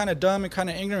 well, that's kind of dumb and kind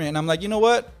of ignorant. And I'm like, you know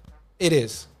what? It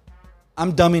is.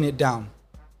 I'm dumbing it down.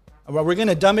 We're going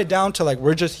to dumb it down to like,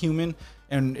 we're just human.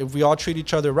 And if we all treat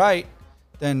each other right,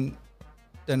 then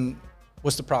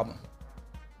what's the problem?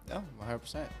 No,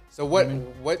 100%. So what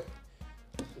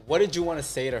did you want to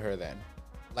say to her then?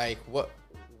 Like, what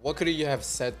could you have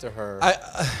said to her, at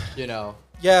the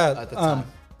time?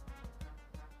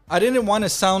 I didn't want to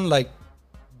sound like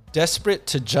desperate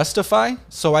to justify,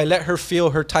 so I let her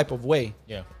feel her type of way.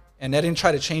 Yeah. And I didn't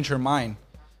try to change her mind.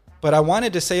 But I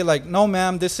wanted to say, like, no,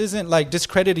 ma'am, this isn't like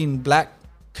discrediting black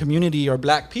community or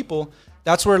black people.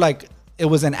 That's where like it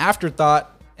was an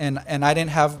afterthought, and I didn't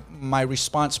have my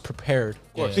response prepared.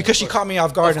 Because she caught me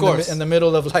off guard in the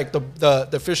middle of like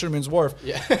the Fisherman's Wharf.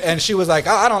 Yeah. And she was like,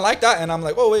 I don't like that. And I'm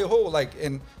like, oh, wait, hold. Like,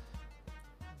 and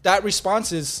that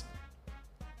response is,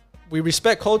 we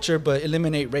respect culture, but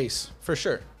eliminate race, for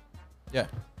sure. Yeah.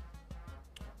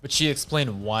 But she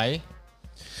explained why.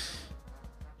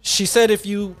 She said, if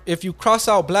you cross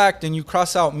out black, then you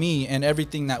cross out me and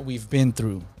everything that we've been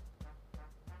through.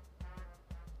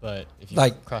 But if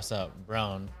you cross out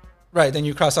brown, right, then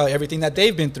you cross out everything that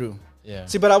they've been through. Yeah.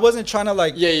 See, but I wasn't trying to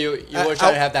like. Yeah, you were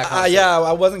trying to have that conversation.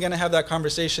 I wasn't gonna have that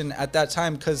conversation at that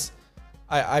time, because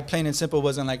I plain and simple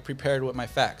wasn't like prepared with my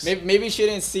facts. Maybe she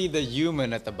didn't see the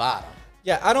human at the bottom.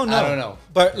 Yeah, I don't know.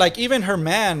 But like, even her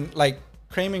man, like,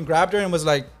 Kramen grabbed her and was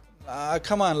like,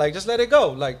 come on, like, just let it go.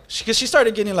 Like, because she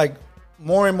started getting like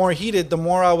more and more heated the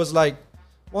more I was like,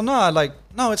 well,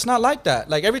 no, it's not like that.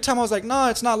 Like, every time I was like, no,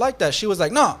 it's not like that, she was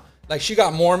like, no. Like, she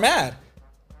got more mad.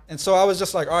 And so I was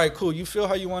just like, all right, cool. You feel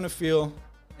how you want to feel,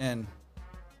 and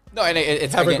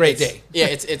it's have a great day. Yeah,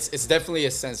 it's definitely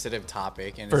a sensitive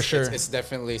topic, and for sure, it's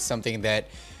definitely something that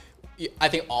I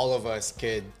think all of us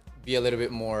could be a little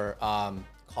bit more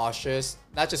cautious,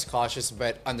 not just cautious,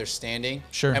 but understanding,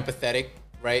 empathetic,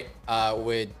 right?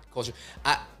 With culture.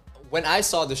 When I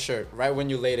saw the shirt, right when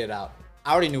you laid it out,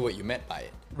 I already knew what you meant by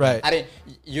it. Right.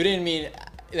 You didn't mean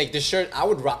like the shirt. I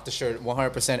would rock the shirt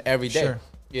 100% every day. Sure.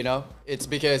 It's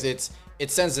because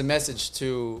it sends a message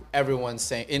to everyone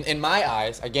saying, in my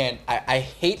eyes, again, I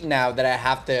hate now that I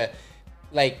have to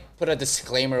like put a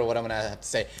disclaimer of what I'm gonna have to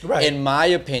say. Right. In my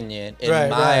opinion, in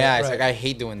my eyes, like, I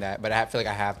hate doing that, but I feel like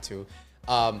I have to.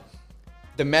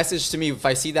 The message to me, if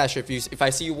I see that shirt, if I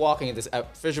see you walking at this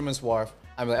Fisherman's Wharf,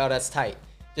 I'm like, oh, that's tight.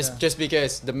 Just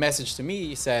because the message to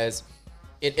me says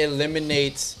it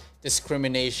eliminates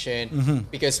discrimination,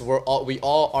 because we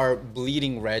all are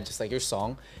bleeding red, just like your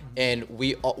song, and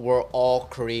we're all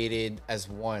created as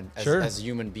one, as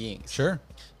human beings. Sure.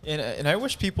 And I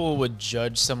wish people would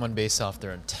judge someone based off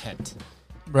their intent,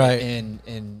 right?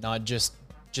 And not just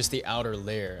the outer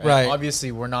layer. Right.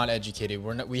 Obviously, we're not educated.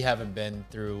 We haven't been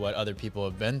through what other people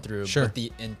have been through. Sure. But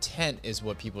the intent is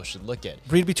what people should look at.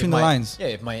 Read between the lines. Yeah.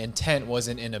 If my intent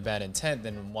wasn't in a bad intent,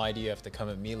 then why do you have to come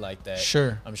at me like that?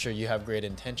 Sure. I'm sure you have great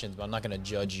intentions, but I'm not going to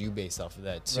judge you based off of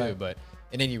that too. Right. But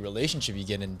in any relationship you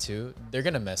get into, they're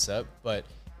going to mess up. But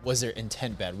was their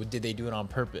intent bad? Did they do it on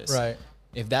purpose? Right.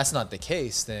 If that's not the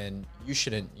case, then you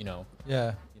shouldn't,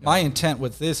 Yeah. My intent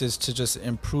with this is to just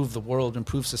improve the world,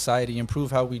 improve society, improve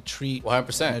how we treat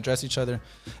 100% and address each other.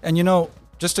 And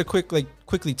just to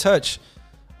quickly touch,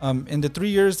 in the 3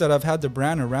 years that I've had the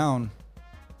brand around,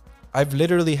 I've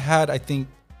literally had, I think,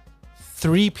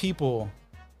 3 people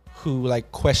who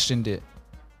like questioned it.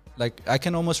 Like I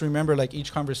can almost remember like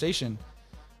each conversation,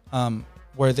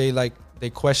 where they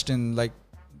question like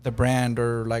the brand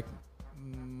or like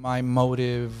my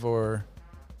motive or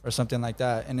something like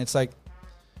that. And it's like,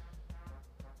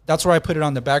 that's where I put it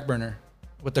on the back burner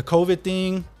with the COVID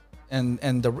thing and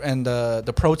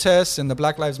the protests and the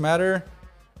Black Lives Matter.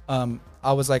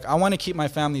 I was like, I want to keep my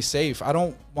family safe. I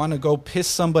don't want to go piss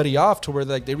somebody off to where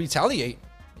like they retaliate.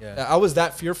 Yeah. I was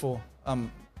that fearful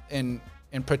in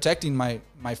protecting my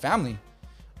family,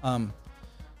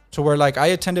 to where like I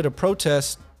attended a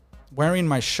protest wearing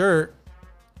my shirt,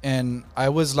 and I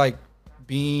was like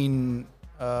being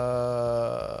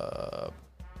I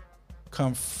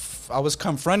was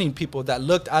confronting people that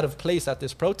looked out of place at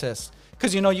this protest,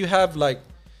 because you have like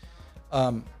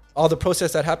all the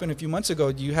protests that happened a few months ago.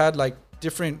 You had like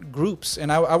different groups,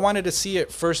 and I wanted to see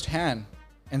it firsthand.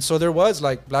 And so there was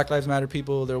like Black Lives Matter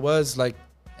people, there was like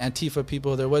Antifa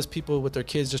people, there was people with their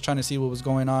kids just trying to see what was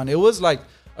going on. It was like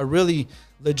a really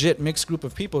legit mixed group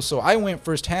of people. So I went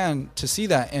firsthand to see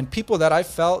that, and people that I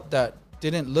felt that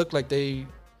didn't look like they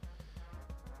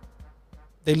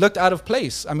looked out of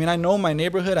place. I mean, I know my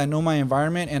neighborhood, I know my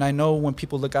environment, and I know when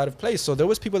people look out of place. So there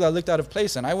was people that looked out of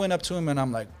place, and I went up to him and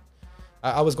I'm like,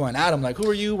 I was going at him like, who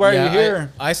are you? Why are you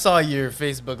here? I saw your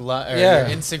Facebook live, or your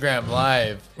Instagram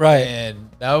live, right? And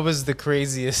that was the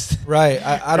craziest, right?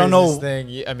 I don't know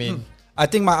thing. I mean, I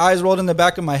think my eyes rolled in the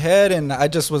back of my head, and I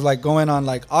just was like going on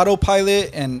like autopilot,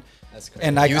 and that's crazy.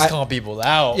 And you was calling people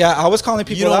out. Yeah, I was calling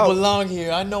people out. You don't belong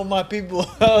here. I know my people.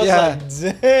 I was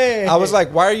like, dang. I was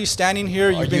like, why are you standing here?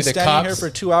 You've been standing here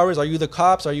for 2 hours. Are you the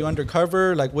cops? Are you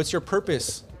undercover? Like, what's your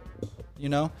purpose?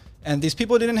 And these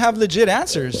people didn't have legit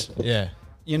answers. Yeah.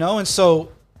 And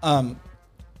so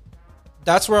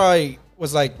that's where I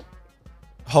was like,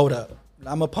 hold up.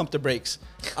 I'm gonna pump the brakes.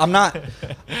 I'm not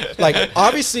like,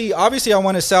 obviously I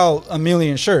want to sell 1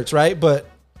 million shirts, right? But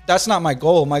that's not my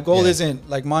goal. My goal isn't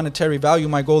like monetary value.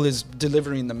 My goal is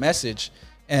delivering the message.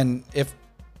 And if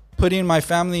putting my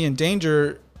family in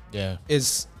danger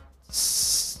is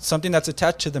something that's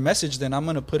attached to the message, then I'm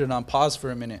gonna put it on pause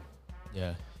for a minute.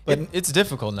 Yeah. But it's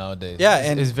difficult nowadays. Yeah,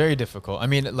 and it's very difficult. I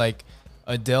mean, like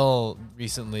Adele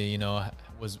recently,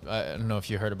 was, I don't know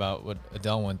if you heard about what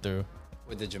Adele went through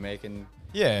with the Jamaican.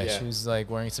 Yeah, she was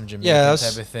like wearing some Jamaican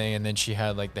type of thing, and then she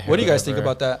had like the hair. What do you guys think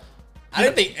about that? I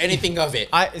didn't think anything of it.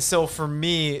 So for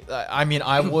me, I mean,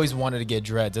 I've always wanted to get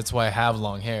dreads. That's why I have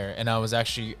long hair, and I was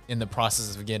actually in the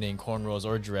process of getting cornrows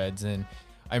or dreads. And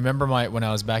I remember when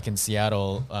I was back in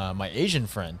Seattle, my Asian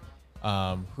friend,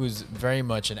 who's very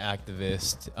much an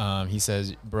activist, he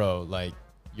says, "Bro, like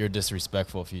you're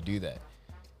disrespectful if you do that."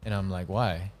 And I'm like,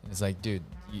 "Why?" And it's like, "Dude,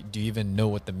 do you even know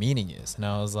what the meaning is?" And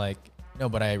I was like, "No,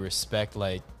 but I respect,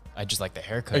 like, I just like the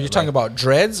haircut." Are you talking about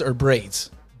dreads or braids?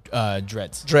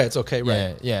 Dreads. Dreads, okay,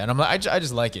 right. Yeah. And I'm like, I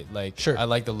just like it. Like, sure. I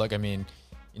like the look. I mean,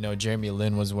 Jeremy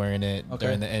Lin was wearing it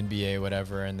during the NBA,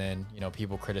 whatever. And then,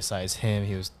 people criticize him.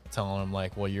 He was telling him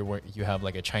like, well, you have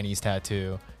like a Chinese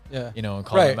tattoo, and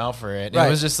calling him out for it. And it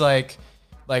was just like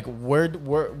where do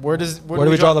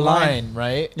we draw the line?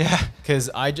 Right. Yeah. Cause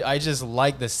I just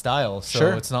like the style.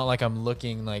 So it's not like I'm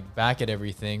looking like back at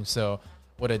everything. So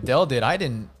what Adele did, I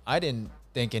didn't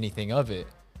think anything of it.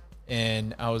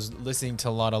 And I was listening to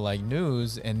a lot of like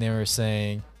news, and they were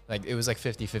saying like it was like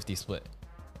 50-50 split,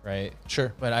 right?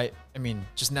 Sure. But I mean,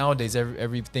 just nowadays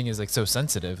everything is like so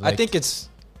sensitive. Like, I think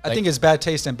it's bad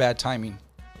taste and bad timing.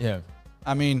 Yeah.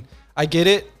 I mean, I get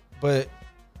it, but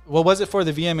what was it for,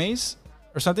 the VMAs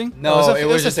or something? No, it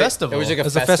was just a festival. It was like a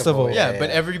festival. Yeah, but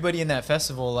everybody in that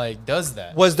festival like does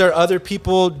that. Was there other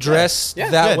people dressed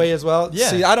that way as well? Yeah.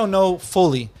 See, I don't know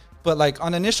fully. But like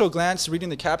on initial glance, reading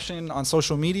the caption on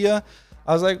social media,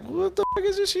 I was like, "What the fuck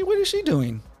is she? What is she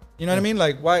doing?" You know what I mean?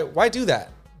 Like, why do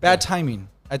that? Bad timing.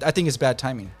 I think it's bad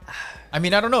timing. I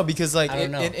mean, I don't know, because like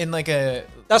in like a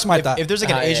that's my thought. If there's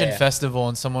like an Asian festival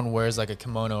and someone wears like a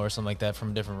kimono or something like that from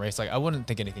a different race, like I wouldn't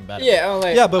think anything bad.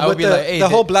 But with the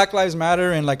whole Black Lives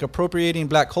Matter and like appropriating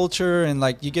Black culture, and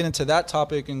like you get into that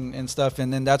topic and stuff,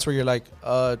 and then that's where you're like,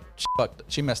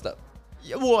 she messed up.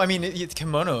 Yeah, well, I mean,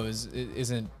 kimono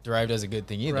isn't derived as a good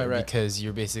thing either, because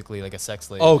you're basically like a sex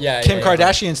slave. Oh, yeah, Kim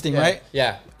Kardashian's thing, right?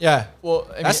 Yeah. Well,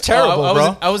 I mean, that's terrible,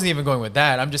 bro. I wasn't even going with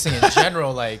that. I'm just saying in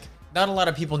general, like, not a lot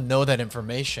of people know that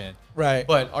information. Right.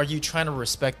 But are you trying to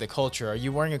respect the culture? Are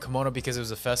you wearing a kimono because it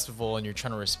was a festival and you're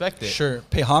trying to respect it? Sure.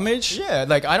 Pay homage? Yeah,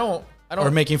 like I don't.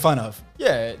 Or making fun of.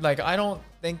 Yeah, like I don't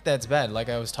think that's bad. Like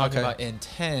I was talking about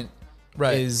intent.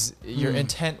 Right. Is your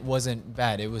intent wasn't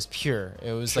bad. It was pure.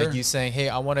 It was like you saying, "Hey,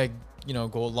 I want to,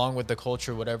 go along with the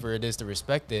culture, whatever it is, to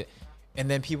respect it." And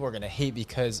then people are going to hate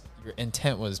because your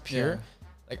intent was pure.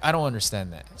 Like, I don't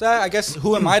understand that. So I guess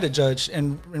who am I to judge?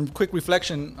 And in quick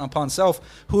reflection upon self,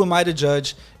 who am I to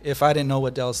judge if I didn't know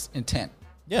Adele's intent?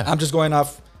 Yeah. I'm just going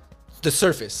off the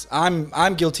surface.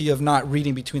 I'm guilty of not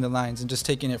reading between the lines and just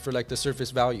taking it for like the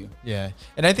surface value. Yeah.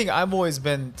 And I think I've always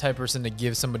been the type of person to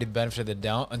give somebody the benefit of the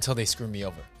doubt until they screw me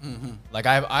over. Like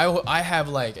I have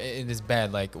like, it is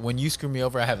bad. Like when you screw me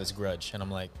over, I have this grudge and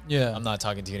I'm like, Yeah. I'm not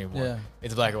talking to you anymore. Yeah.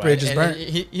 It's black and white. Bridge is And burnt.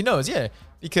 he knows, yeah.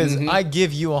 Because I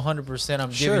give you 100%.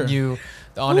 I'm Sure. giving you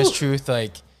the honest truth.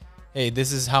 Like, hey,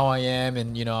 this is how I am,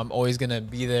 and I'm always gonna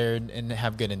be there and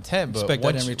have good intent. But Respect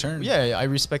that once in return. Yeah, I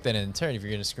respect that in return. If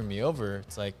you're gonna screw me over,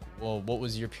 it's like, well, what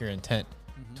was your pure intent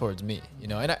towards me?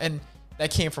 And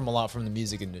that came from a lot from the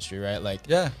music industry, right? Like,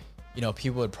 Yeah.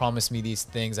 People would promise me these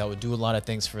things. I would do a lot of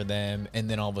things for them, and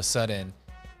then all of a sudden,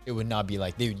 it would not be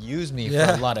like they would use me Yeah.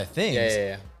 for a lot of things.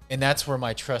 Yeah. And that's where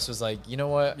my trust was like, you know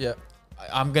what? Yeah.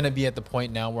 I'm gonna be at the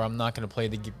point now where I'm not gonna play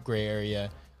the gray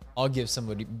area. I'll give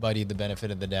somebody the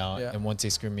benefit of the doubt, Yeah. and once they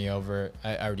screw me over,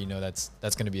 I already know that's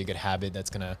gonna be a good habit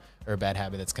or a bad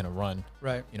habit that's gonna run,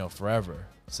 Right. forever.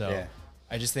 So Yeah.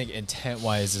 I just think intent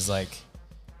wise is a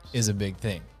big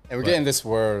thing. And we're But- getting this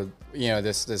word,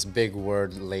 this big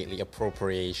word lately,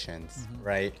 appropriations,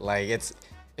 right? Like it's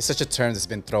such a term that's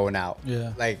been thrown out.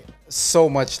 Yeah. Like so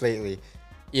much lately.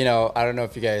 I don't know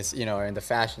if you guys, are in the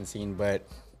fashion scene, but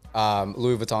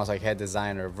Louis Vuitton's like head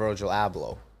designer, Virgil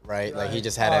Abloh, right? Like he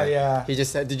just had he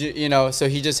just had, so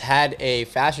he just had a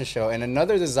fashion show and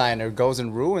another designer goes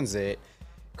and ruins it,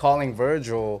 calling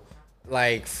Virgil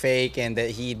like fake and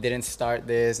that he didn't start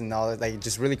this and all that, like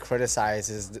just really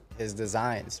criticizes his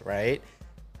designs, right?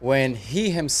 When he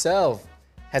himself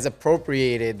has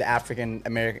appropriated the African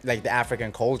American, like the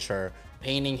African culture,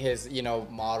 painting his,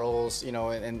 models,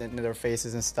 and their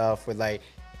faces and stuff with like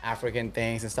African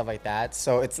things and stuff like that.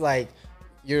 So it's like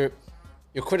you're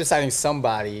criticizing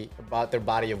somebody about their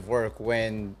body of work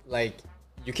when like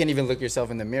you can't even look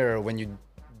yourself in the mirror when you're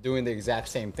doing the exact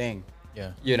same thing.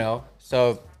 Yeah.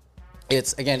 So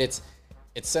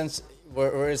since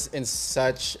we're in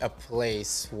such a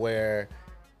place where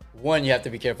one, you have to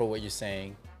be careful what you're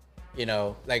saying.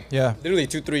 Literally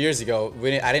 2-3 years ago,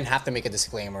 I didn't have to make a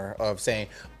disclaimer of saying,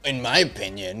 in my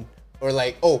opinion, or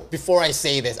like, oh, before I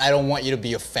say this, I don't want you to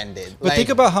be offended. But think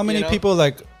about how many people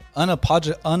like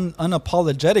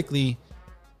unapologetically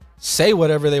say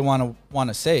whatever they want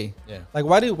to say. Yeah. Like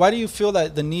why do you feel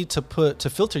that the need to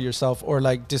filter yourself or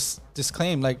like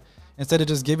disclaim, like instead of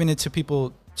just giving it to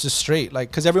people just straight, like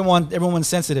because everyone's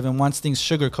sensitive and wants things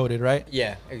sugar coated, right?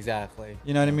 Yeah, exactly.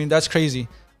 You know what I mean? That's crazy.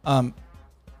 I'm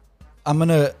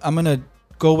gonna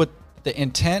go with the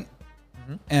intent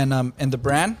and the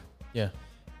brand. Yeah.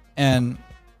 And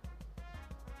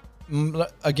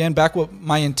again, back what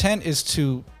my intent is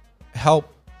to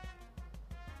help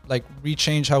like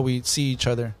rechange how we see each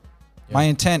other. Yeah. My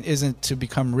intent isn't to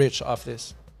become rich off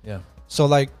this. Yeah. So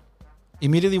like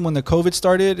immediately when the COVID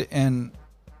started and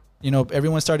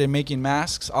everyone started making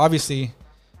masks, obviously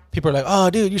people are like, oh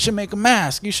dude, you should make a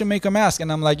mask. You should make a mask.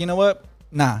 And I'm like, you know what?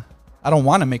 Nah, I don't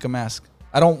want to make a mask.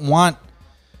 I don't want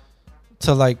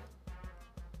to like,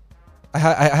 I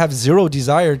have zero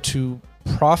desire to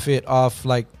profit off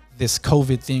like this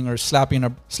COVID thing or slapping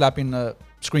a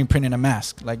screen print in a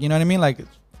mask. Like, you know what I mean? Like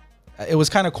it was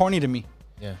kind of corny to me.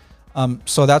 Yeah.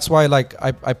 So that's why like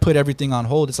I put everything on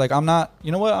hold. It's like, I'm not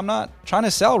trying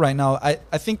to sell right now.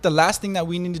 I think the last thing that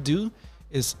we need to do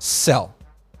is sell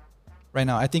right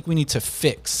now. I think we need to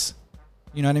fix.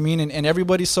 You know what I mean? And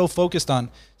everybody's so focused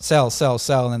on sell.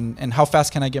 And how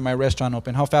fast can I get my restaurant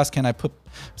open? How fast can I put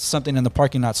something in the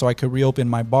parking lot so I could reopen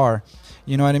my bar?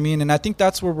 You know what I mean? And I think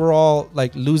that's where we're all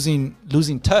like losing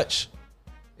touch.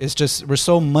 It's just, we're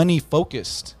so money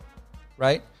focused,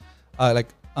 right?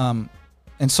 And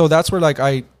so that's where like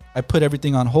I put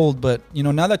everything on hold. But,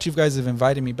 now that you guys have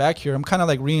invited me back here, I'm kind of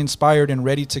like re-inspired and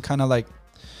ready to kind of like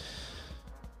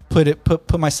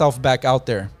put myself back out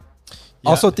there. Yeah.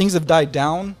 Also, things have died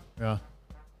down, Yeah.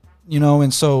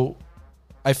 and so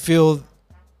I feel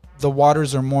the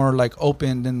waters are more like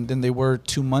open than they were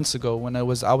 2 months ago when I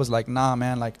was like, nah,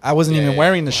 man, like I wasn't even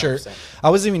wearing the shirt. 100%. I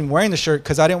wasn't even wearing the shirt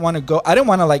because I didn't want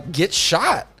to like get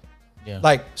shot. Yeah.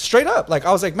 Like straight up. Like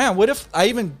I was like, man, what if I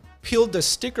even peeled the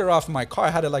sticker off my car? I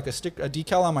had a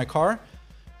decal on my car.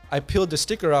 I peeled the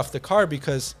sticker off the car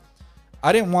because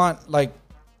I didn't want like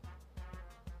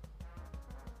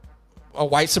a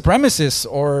white supremacist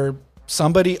or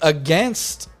somebody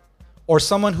against or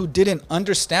someone who didn't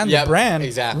understand the brand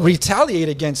retaliate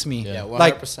against me. Yeah,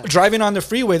 100%. Like driving on the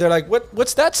freeway, they're like,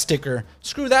 what's that sticker?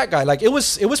 Screw that guy. Like it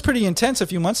was pretty intense a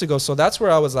few months ago. So that's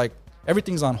where I was like,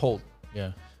 everything's on hold.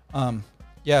 Yeah.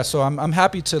 So I'm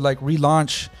happy to like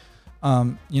relaunch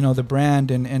the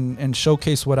brand and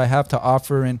showcase what I have to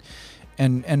offer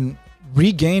and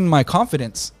regain my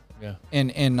confidence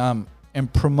in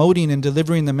promoting and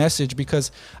delivering the message,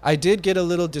 because I did get a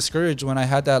little discouraged when I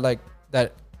had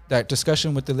that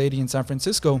discussion with the lady in San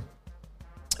Francisco.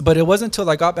 But it wasn't until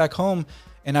I got back home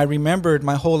and I remembered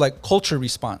my whole culture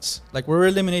response. We're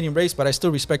eliminating race, but I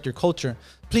still respect your culture.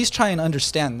 Please try and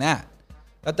understand that.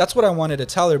 That's what I wanted to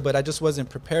tell her, but I just wasn't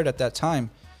prepared at that time.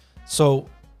 So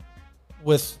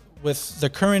with the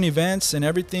current events and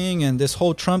everything and this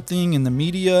whole Trump thing and the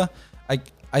media,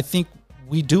 I think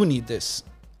we do need this.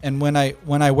 And when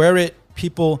I wear it,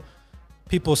 people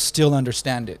still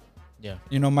understand it. Yeah.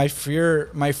 My fear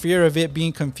of it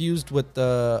being confused with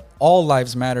the all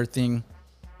lives matter thing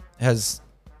has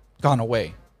gone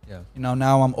away. Yeah.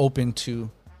 Now I'm open to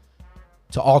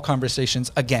all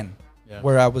conversations again,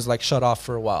 where I was shut off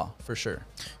for a while, for sure.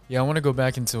 Yeah, I want to go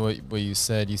back into what you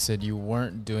said. You said you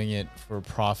weren't doing it for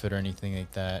profit or anything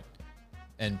like that,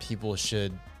 and people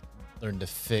should learn to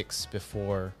fix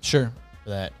before Sure.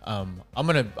 that. I'm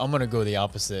gonna go the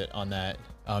opposite on that.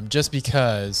 Just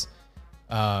because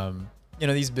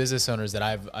these business owners that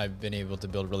I've been able to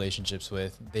build relationships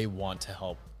with, they want to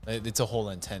help. It's a whole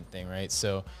intent thing, right?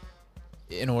 So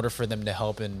in order for them to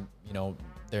help, and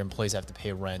their employees have to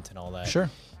pay rent and all that. Sure.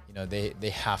 They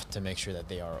have to make sure that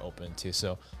they are open too.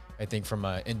 So I think from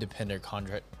an independent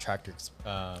contractor's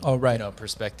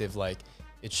perspective,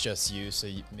 it's just you, so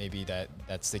maybe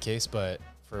that's the case. But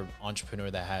for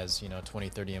entrepreneur that has 20,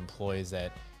 30 employees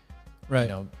that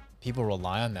people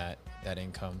rely on that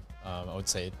income, I would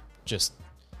say just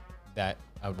that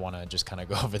I would want to just kind of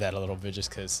go over that a little bit, just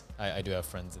because I do have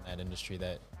friends in that industry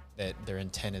that their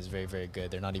intent is very, very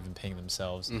good. They're not even paying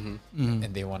themselves, and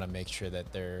they want to make sure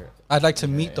that they're. I'd like to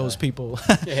meet those people.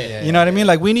 You know what I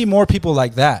mean? We need more people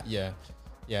like that. Yeah,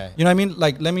 yeah. You know what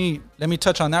I mean? Let me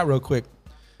touch on that real quick,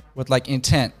 with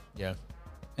intent. Yeah.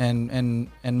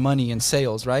 And money and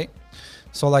sales, right?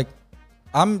 So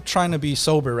I'm trying to be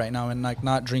sober right now and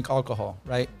not drink alcohol,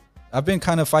 right? I've been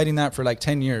kind of fighting that for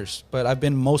 10 years, but I've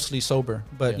been mostly sober.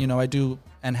 But I do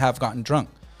and have gotten drunk.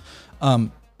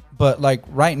 But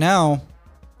right now,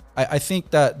 I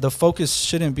think that the focus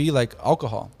shouldn't be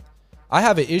alcohol. I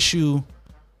have an issue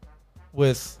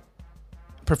with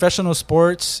professional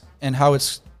sports and how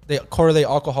they correlate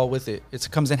alcohol with it. It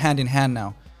comes in hand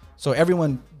now. So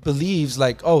everyone believes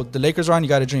the Lakers are on, you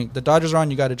got to drink. The Dodgers are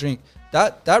on, you got to drink.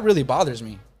 That really bothers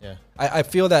me. Yeah. I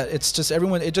feel that it's just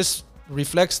everyone. It just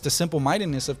reflects the simple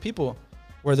mindedness of people,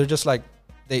 where they're just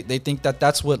they think that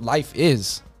that's what life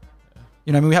is.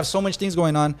 We have so much things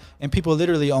going on, and people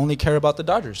literally only care about the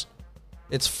Dodgers.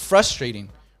 It's frustrating,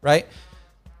 right?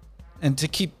 And to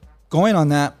keep going on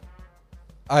that,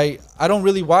 I don't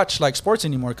really watch sports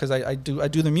anymore, because I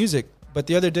do the music. But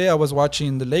the other day I was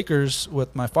watching the Lakers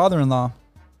with my father-in-law,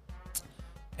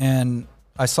 and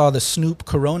I saw the Snoop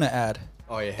Corona ad.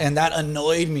 Oh yeah. And that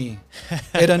annoyed me.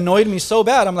 It annoyed me so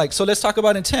bad. I'm so let's talk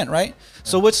about intent, right? Yeah.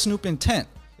 So what's Snoop intent?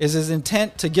 Is his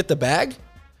intent to get the bag?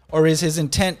 Or is his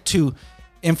intent to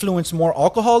influence more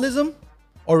alcoholism?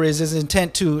 Or is his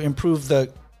intent to improve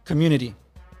the community?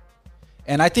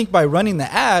 And I think by running the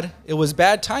ad, it was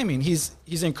bad timing. He's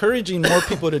encouraging more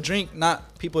people to drink,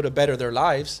 not people to better their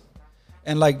lives.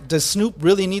 And does Snoop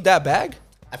really need that bag?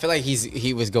 I feel like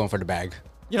he was going for the bag.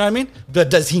 You know what I mean? But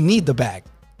does he need the bag?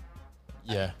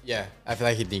 Yeah. Yeah. I feel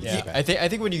like he needs the bag. I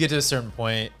think when you get to a certain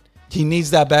point, he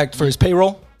needs that bag for his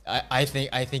payroll. I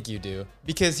think you do,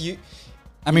 because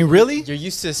really? You're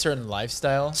used to a certain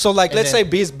lifestyle. So let's say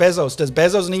Bezos. Does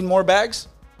Bezos need more bags?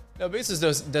 No,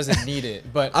 Bezos doesn't need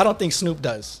it, but I don't think Snoop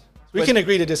does. We can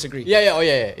agree to disagree.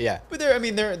 Yeah. But they're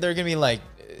gonna be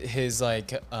his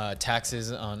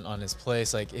taxes on his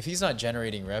place. If he's not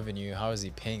generating revenue, how is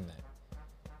he paying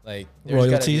that?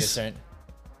 Royalties.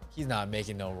 He's not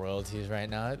making no royalties right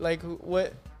now.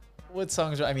 What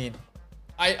songs?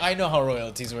 I know how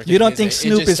royalties work. You don't think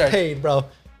Snoop is paid, bro?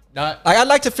 Not. I'd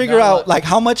like to figure out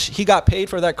how much he got paid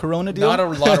for that Corona deal. Not a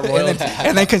lot of royalties.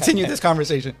 and then continue this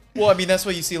conversation. Well, that's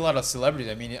why you see a lot of celebrities.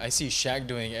 I see Shaq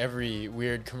doing every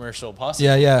weird commercial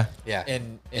possible. Yeah.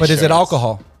 And but is it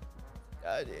alcohol?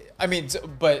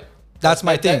 But that's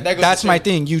my thing. That's my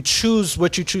thing. You choose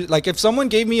what you choose. If someone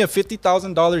gave me a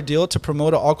 $50,000 deal to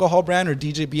promote an alcohol brand or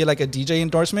be a DJ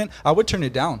endorsement, I would turn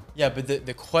it down. Yeah, but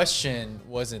the question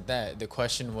wasn't that. The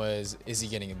question was, is he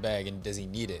getting a bag and does he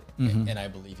need it? Mm-hmm. And I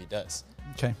believe he does.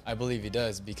 Okay. I believe he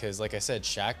does, because like I said,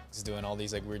 Shaq's doing all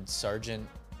these weird sergeant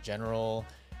general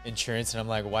insurance,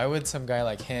 and I'm why would some guy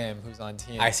like him who's on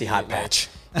TNT? I see hot patch.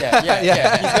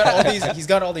 He's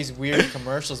got all these weird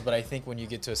commercials, but I think when you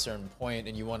get to a certain point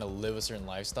and you want to live a certain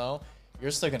lifestyle,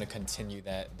 you're still gonna continue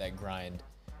that grind.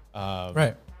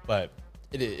 Right. But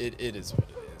it is what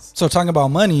it is. So talking about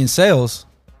money and sales,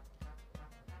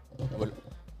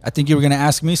 I think you were gonna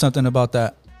ask me something about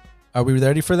that. Are we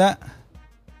ready for that?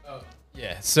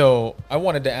 Yeah. So I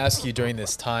wanted to ask you during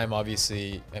this time.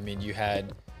 Obviously, I mean,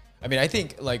 I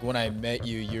think like when I met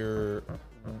you, you're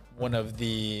one of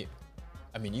the.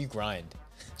 I mean, you grind.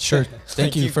 Sure.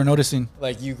 Thank you for noticing.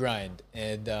 Like you grind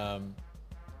and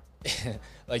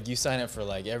like you sign up for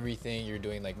like everything. You're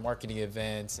doing like marketing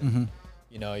events and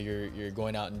you know, you're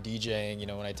going out and DJing. You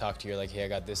know, when I talk to you, you're like, hey, I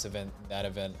got this event, that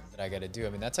event that I got to do. I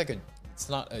mean, that's like it's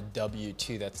not a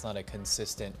W-2. That's not a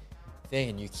consistent thing.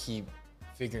 And you keep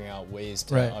figuring out ways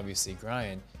to obviously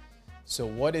grind. So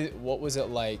what was it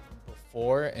like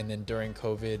before and then during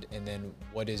COVID? And then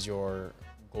what is your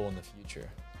goal in the future?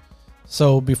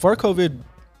 So before COVID,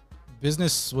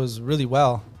 business was really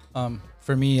well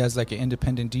for me as like an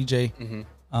independent DJ,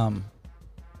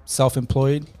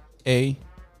 self-employed, A,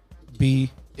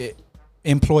 B,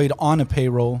 employed on a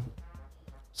payroll,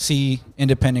 C,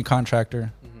 independent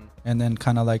contractor, and then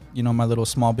kind of like, you know, my little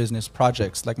small business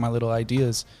projects, like my little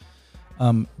ideas.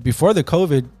 Before the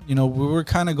COVID, you know, we were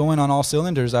kind of going on all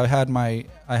cylinders. I had my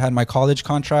college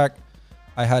contract,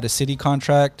 I had a city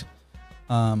contract.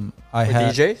 For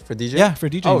DJ? Yeah, for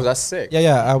DJ. Oh, that's sick.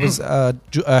 Yeah. I was I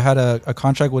had a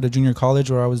contract with a junior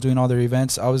college where I was doing all their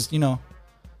events. I was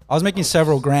making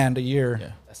several grand a year.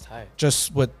 Yeah, that's tight.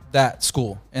 Just with that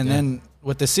school. And then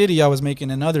with the city, I was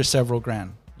making another several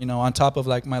grand, you know, on top of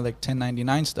like my like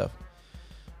 1099 stuff.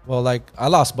 Well, like I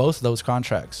lost both those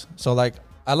contracts. So like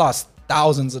I lost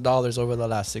thousands of dollars over the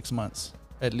last 6 months.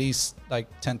 At least like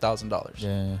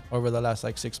 $10,000 over the last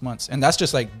like 6 months. And that's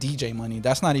just like DJ money.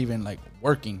 That's not even like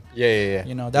working. Yeah.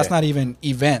 You know, that's not even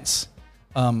events.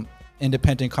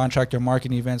 Independent contractor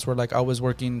marketing events where like I was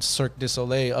working Cirque du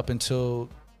Soleil up until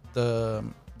the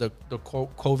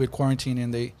COVID quarantine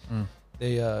and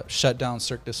they shut down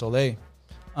Cirque du Soleil.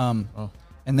 And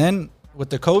then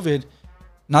with the COVID,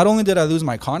 not only did I lose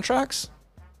my contracts,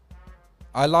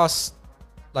 I lost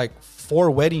like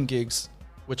 4 wedding gigs,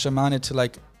 which amounted to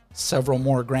like several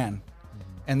more grand.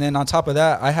 And then on top of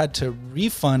that, I had to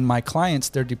refund my clients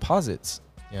their deposits.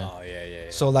 Yeah. Oh, yeah.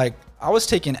 So like I was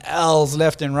taking L's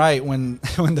left and right when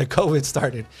the COVID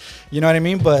started. You know what I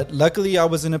mean? But luckily I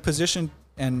was in a position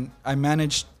and I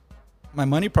managed my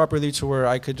money properly to where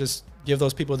I could just give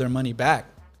those people their money back.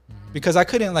 Because I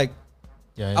couldn't like,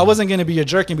 I wasn't going to be a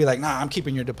jerk and be like, nah, I'm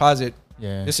keeping your deposit.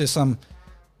 Yeah. This is some,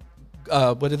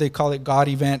 what do they call it? God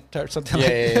event or something like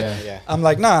that. Yeah. I'm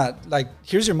like, nah, like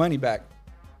here's your money back.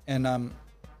 And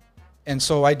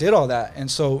so I did all that. And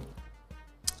so,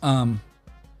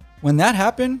 when that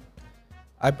happened,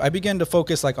 I began to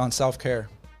focus like on self-care,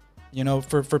 you know,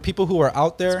 for people who are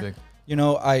out there, you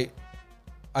know, I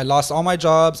lost all my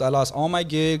jobs. I lost all my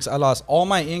gigs. I lost all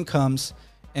my incomes.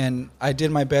 And I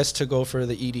did my best to go for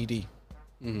the EDD,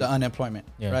 the unemployment,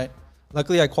 right?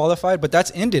 Luckily I qualified, but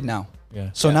that's ended now.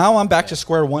 So now I'm back to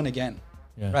square one again,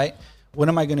 right? What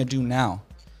am I going to do now?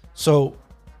 So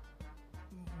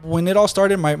when it all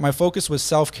started, my focus was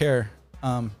self-care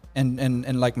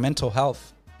and like mental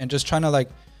health and just trying to like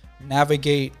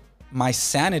navigate my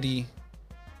sanity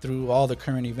through all the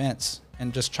current events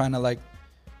and just trying to like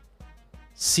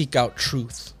seek out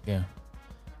truth.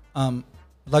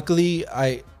 Luckily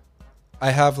I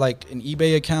have like an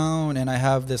eBay account and I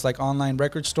have this like online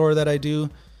record store that I do.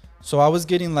 So I was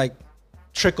getting like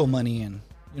trickle money in,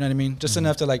 you know what I mean? Just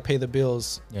enough to like pay the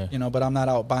bills, you know, but I'm not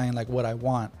out buying like what I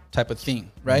want type of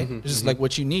thing, right? It's just like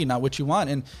what you need, not what you want.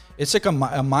 And it's like a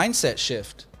mindset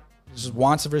shift. It's just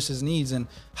wants versus needs and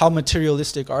how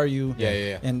materialistic are you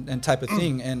and type of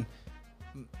thing. And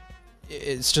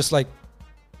it's just like,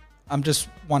 I'm just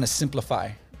want to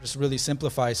simplify, just really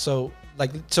simplify. So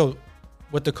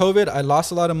with the COVID, I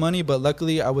lost a lot of money, but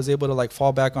luckily I was able to like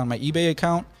fall back on my eBay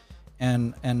account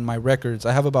and my records.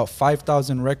 I have about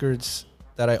 5,000 records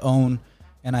that I own,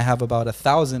 and I have about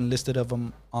 1,000 listed of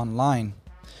them online.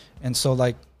 And so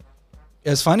like,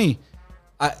 it's funny.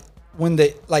 When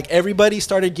everybody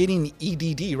started getting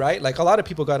EDD, right? Like a lot of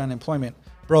people got unemployment.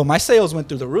 Bro, my sales went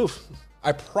through the roof.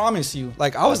 I promise you.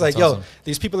 Like I was like, yo,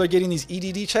 these people are getting these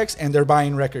EDD checks and they're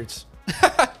buying records.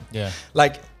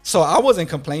 Like, so I wasn't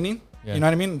complaining. You know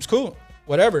what I mean? It's cool,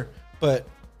 whatever. But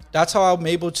that's how I'm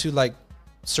able to like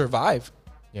survive.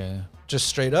 Just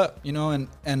straight up, you know.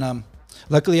 And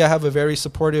luckily I have a very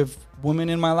supportive woman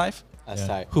in my life. That's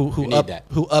tight.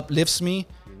 Who uplifts me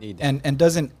and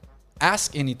doesn't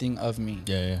ask anything of me.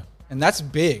 And that's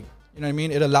big. You know what I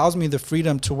mean? It allows me the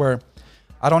freedom to where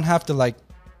I don't have to like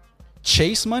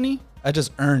chase money. I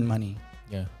just earn money.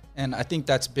 And I think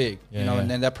that's big, you know, and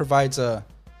then that provides a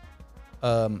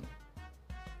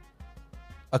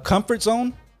comfort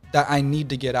zone that I need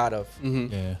to get out of.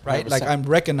 Right? 100%. Like I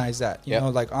recognize that, you know,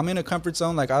 like I'm in a comfort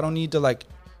zone. Like I don't need to like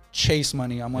chase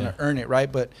money. I'm going to earn it.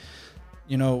 Right. But,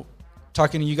 you know,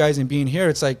 talking to you guys and being here,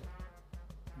 it's like,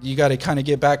 you got to kind of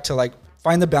get back to like,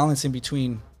 find the balance in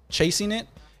between chasing it.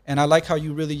 And I like how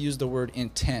you really use the word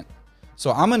intent.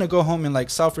 So I'm going to go home and like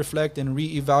self-reflect and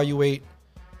reevaluate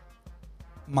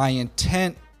my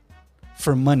intent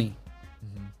for money,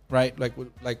 right? Like,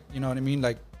 you know what I mean?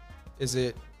 Like,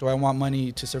 do I want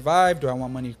money to survive? Do I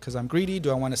want money because I'm greedy? Do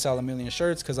I want to sell 1 million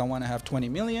shirts because I want to have 20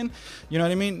 million? You know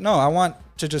what I mean? No, I want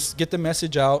to just get the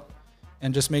message out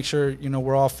and just make sure, you know,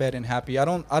 we're all fed and happy. I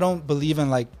don't believe in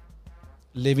like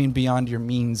living beyond your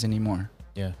means anymore.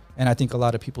 Yeah. And I think a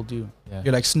lot of people do. Yeah.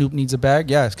 You're like, Snoop needs a bag.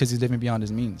 Yeah, it's because he's living beyond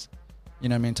his means. You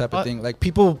know what I mean? Type of thing. Like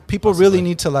people really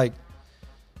need to like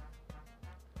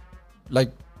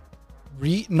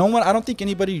no one, I don't think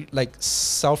anybody like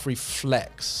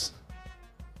self-reflects.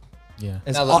 Yeah.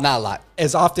 Not a lot.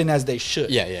 As often as they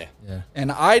should. Yeah.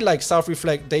 And I like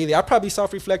self-reflect daily. I probably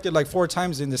self-reflected like 4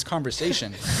 times in this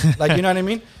conversation. Like, you know what I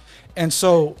mean? And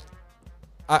so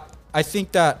I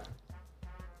think that,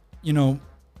 you know,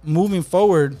 moving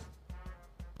forward,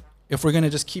 if we're going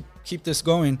to just keep this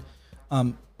going,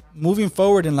 moving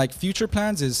forward in like future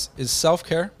plans is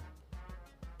self-care,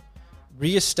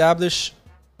 reestablish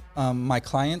my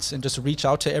clients and just reach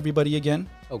out to everybody again.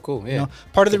 Oh, cool. Yeah. You know,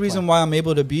 part of the reason why I'm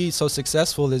able to be so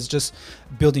successful is just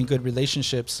building good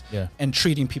relationships and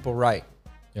treating people right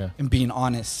and being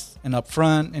honest and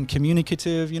upfront and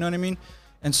communicative. You know what I mean?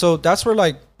 And so that's where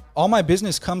like all my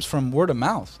business comes from word of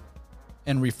mouth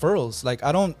and referrals. Like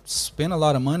I don't spend a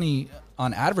lot of money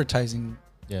on advertising.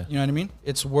 Yeah. You know what I mean?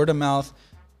 It's word of mouth,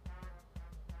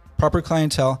 proper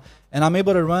clientele. And I'm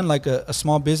able to run like a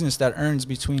small business that earns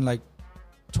between like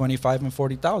 25 and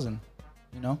 40,000,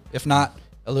 you know, if not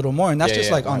a little more. And that's just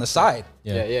like on the side.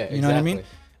 Yeah. You know what I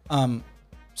mean?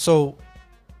 So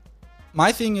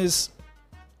my thing is,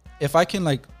 if I can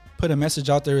like put a message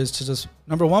out there, is to just,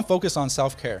 number one, focus on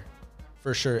self-care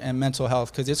for sure. And mental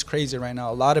health. Cause it's crazy right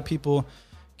now. A lot of people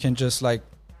can just like,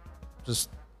 hit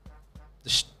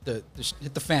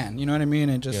the fan, you know what I mean?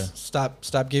 And just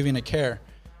stop giving a care.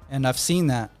 And I've seen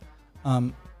that.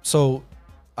 So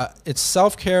it's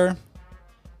self-care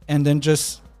and then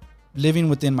just living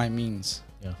within my means.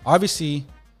 Yeah. Obviously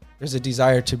there's a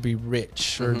desire to be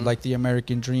rich or like the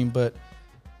American dream, but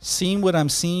seeing what I'm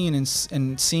seeing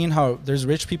and seeing how there's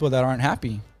rich people that aren't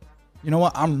happy. You know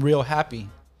what? I'm real happy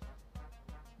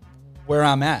where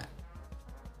I'm at.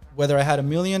 Whether I had $1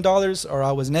 million or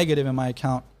I was negative in my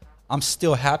account, I'm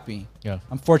still happy. Yeah.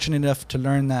 I'm fortunate enough to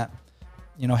learn that,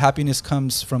 you know, happiness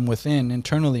comes from within,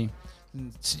 internally.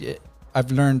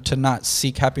 I've learned to not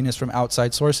seek happiness from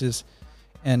outside sources.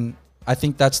 And I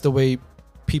think that's the way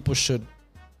people should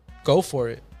go for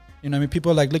it. You know what I mean?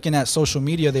 People are like looking at social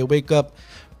media. They wake up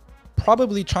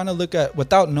probably trying to look at,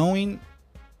 without knowing,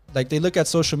 like they look at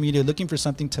social media looking for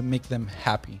something to make them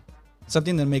happy,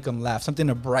 something to make them laugh, something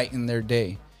to brighten their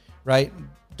day, right?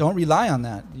 Don't rely on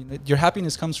that. You know, your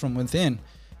happiness comes from within.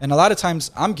 And a lot of times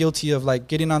I'm guilty of like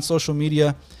getting on social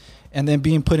media and then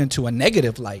being put into a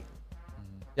negative light.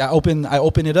 Yeah, I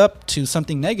open it up to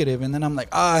something negative, and then I'm like,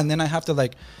 and then I have to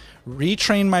like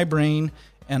retrain my brain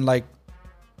and like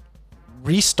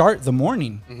restart the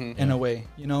morning in a way,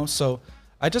 you know? So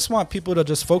I just want people to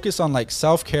just focus on like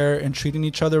self-care and treating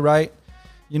each other right.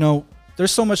 You know,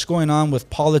 there's so much going on with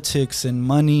politics and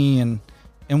money, and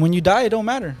when you die, it don't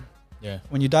matter. Yeah.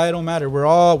 When you die, it don't matter. We're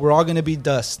all going to be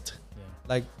dust. Yeah.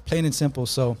 Like plain and simple.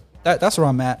 So that's where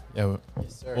I'm at. Yeah.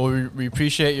 Yes, well, we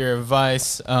appreciate your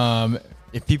advice.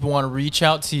 If people want to reach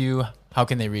out to you, how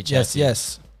can they reach out to you?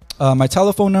 Yes. My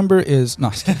telephone number is I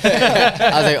was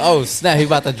like, oh snap, he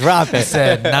about to drop it.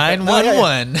 Said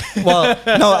 911. Well,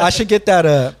 no, I should get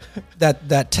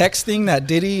that text thing that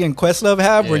Diddy and Questlove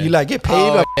have, where you like get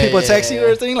paid, people text you or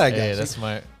anything like that. Yeah, that's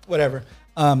smart. Whatever.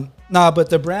 But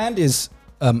the brand is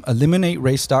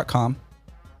eliminaterace.com.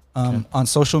 On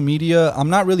social media, I'm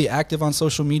not really active on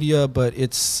social media, but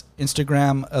it's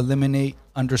Instagram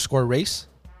eliminate_race.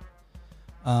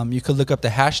 You could look up the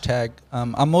hashtag.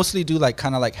 I mostly do like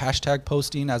kind of like hashtag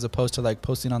posting as opposed to like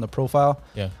posting on the profile.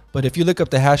 Yeah. But if you look up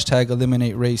the hashtag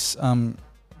eliminate race,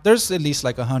 there's at least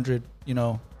like 100, you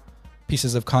know,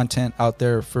 pieces of content out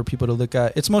there for people to look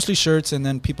at. It's mostly shirts, and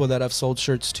then people that have sold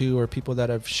shirts too, or people that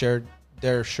have shared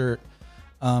their shirt.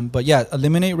 But yeah,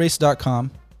 eliminaterace.com,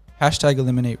 hashtag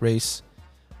eliminate race,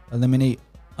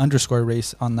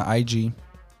 eliminate_race on the IG.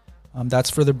 That's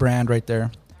for the brand right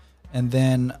there. And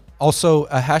then also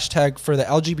a hashtag for the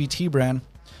LGBT brand.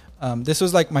 This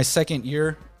was like my second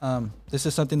year. This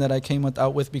is something that I came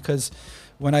out with because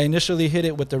when I initially hit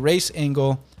it with the race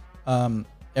angle,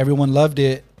 everyone loved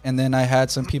it. And then I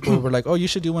had some people who were like, oh, you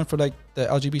should do one for like the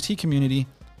LGBT community.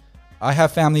 I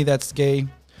have family that's gay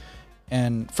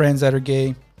and friends that are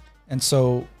gay. And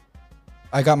so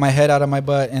I got my head out of my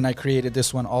butt and I created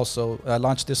this one also. I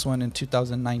launched this one in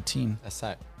 2019. That's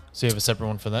that. So you have a separate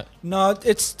one for that? No,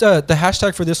 it's the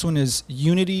hashtag for this one is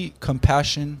Unity,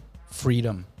 Compassion,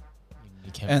 Freedom.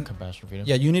 And compassion, freedom.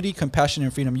 Yeah, unity, compassion,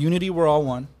 and freedom. Unity, we're all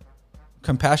one.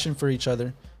 Compassion for each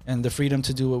other, and the freedom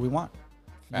to do what we want. You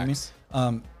know what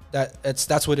I mean?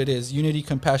 That's what it is. Unity,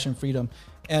 compassion, freedom,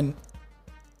 and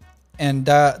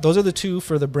those are the two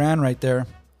for the brand right there.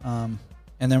 And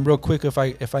then real quick, if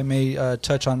I may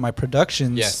touch on my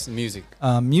productions. Yes, music.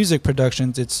 Music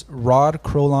productions. It's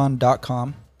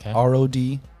rodchrolon.com. Okay.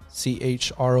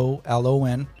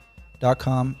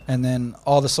 RODCHROLON.com, and then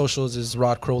all the socials is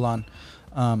Rod Chrolon.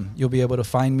 You'll be able to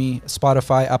find me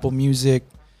Spotify, Apple Music,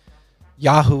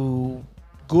 Yahoo,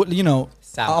 good, you know.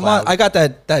 I got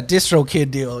that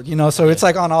DistroKid deal, you know, so it's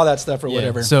like on all that stuff or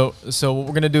whatever. So what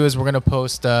we're gonna do is we're gonna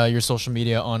post your social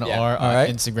media on our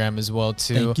Instagram as well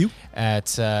too. Thank you. At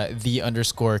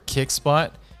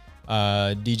 _Kickspot.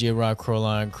 DJ Rod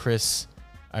Chrolon, Chris,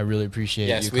 I really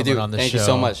appreciate you coming on the show. Thank you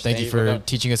so much. Thank you for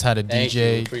teaching us how to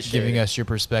DJ, giving us your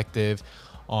perspective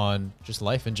on just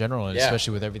life in general, and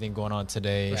especially with everything going on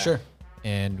today. For sure.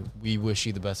 And we wish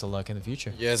you the best of luck in the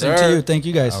future. Yes, sir. Same to you. Thank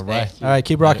you guys. All right. All right.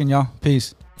 Keep rocking, y'all.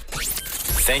 Peace.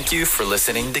 Thank you for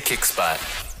listening to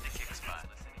Kickspot.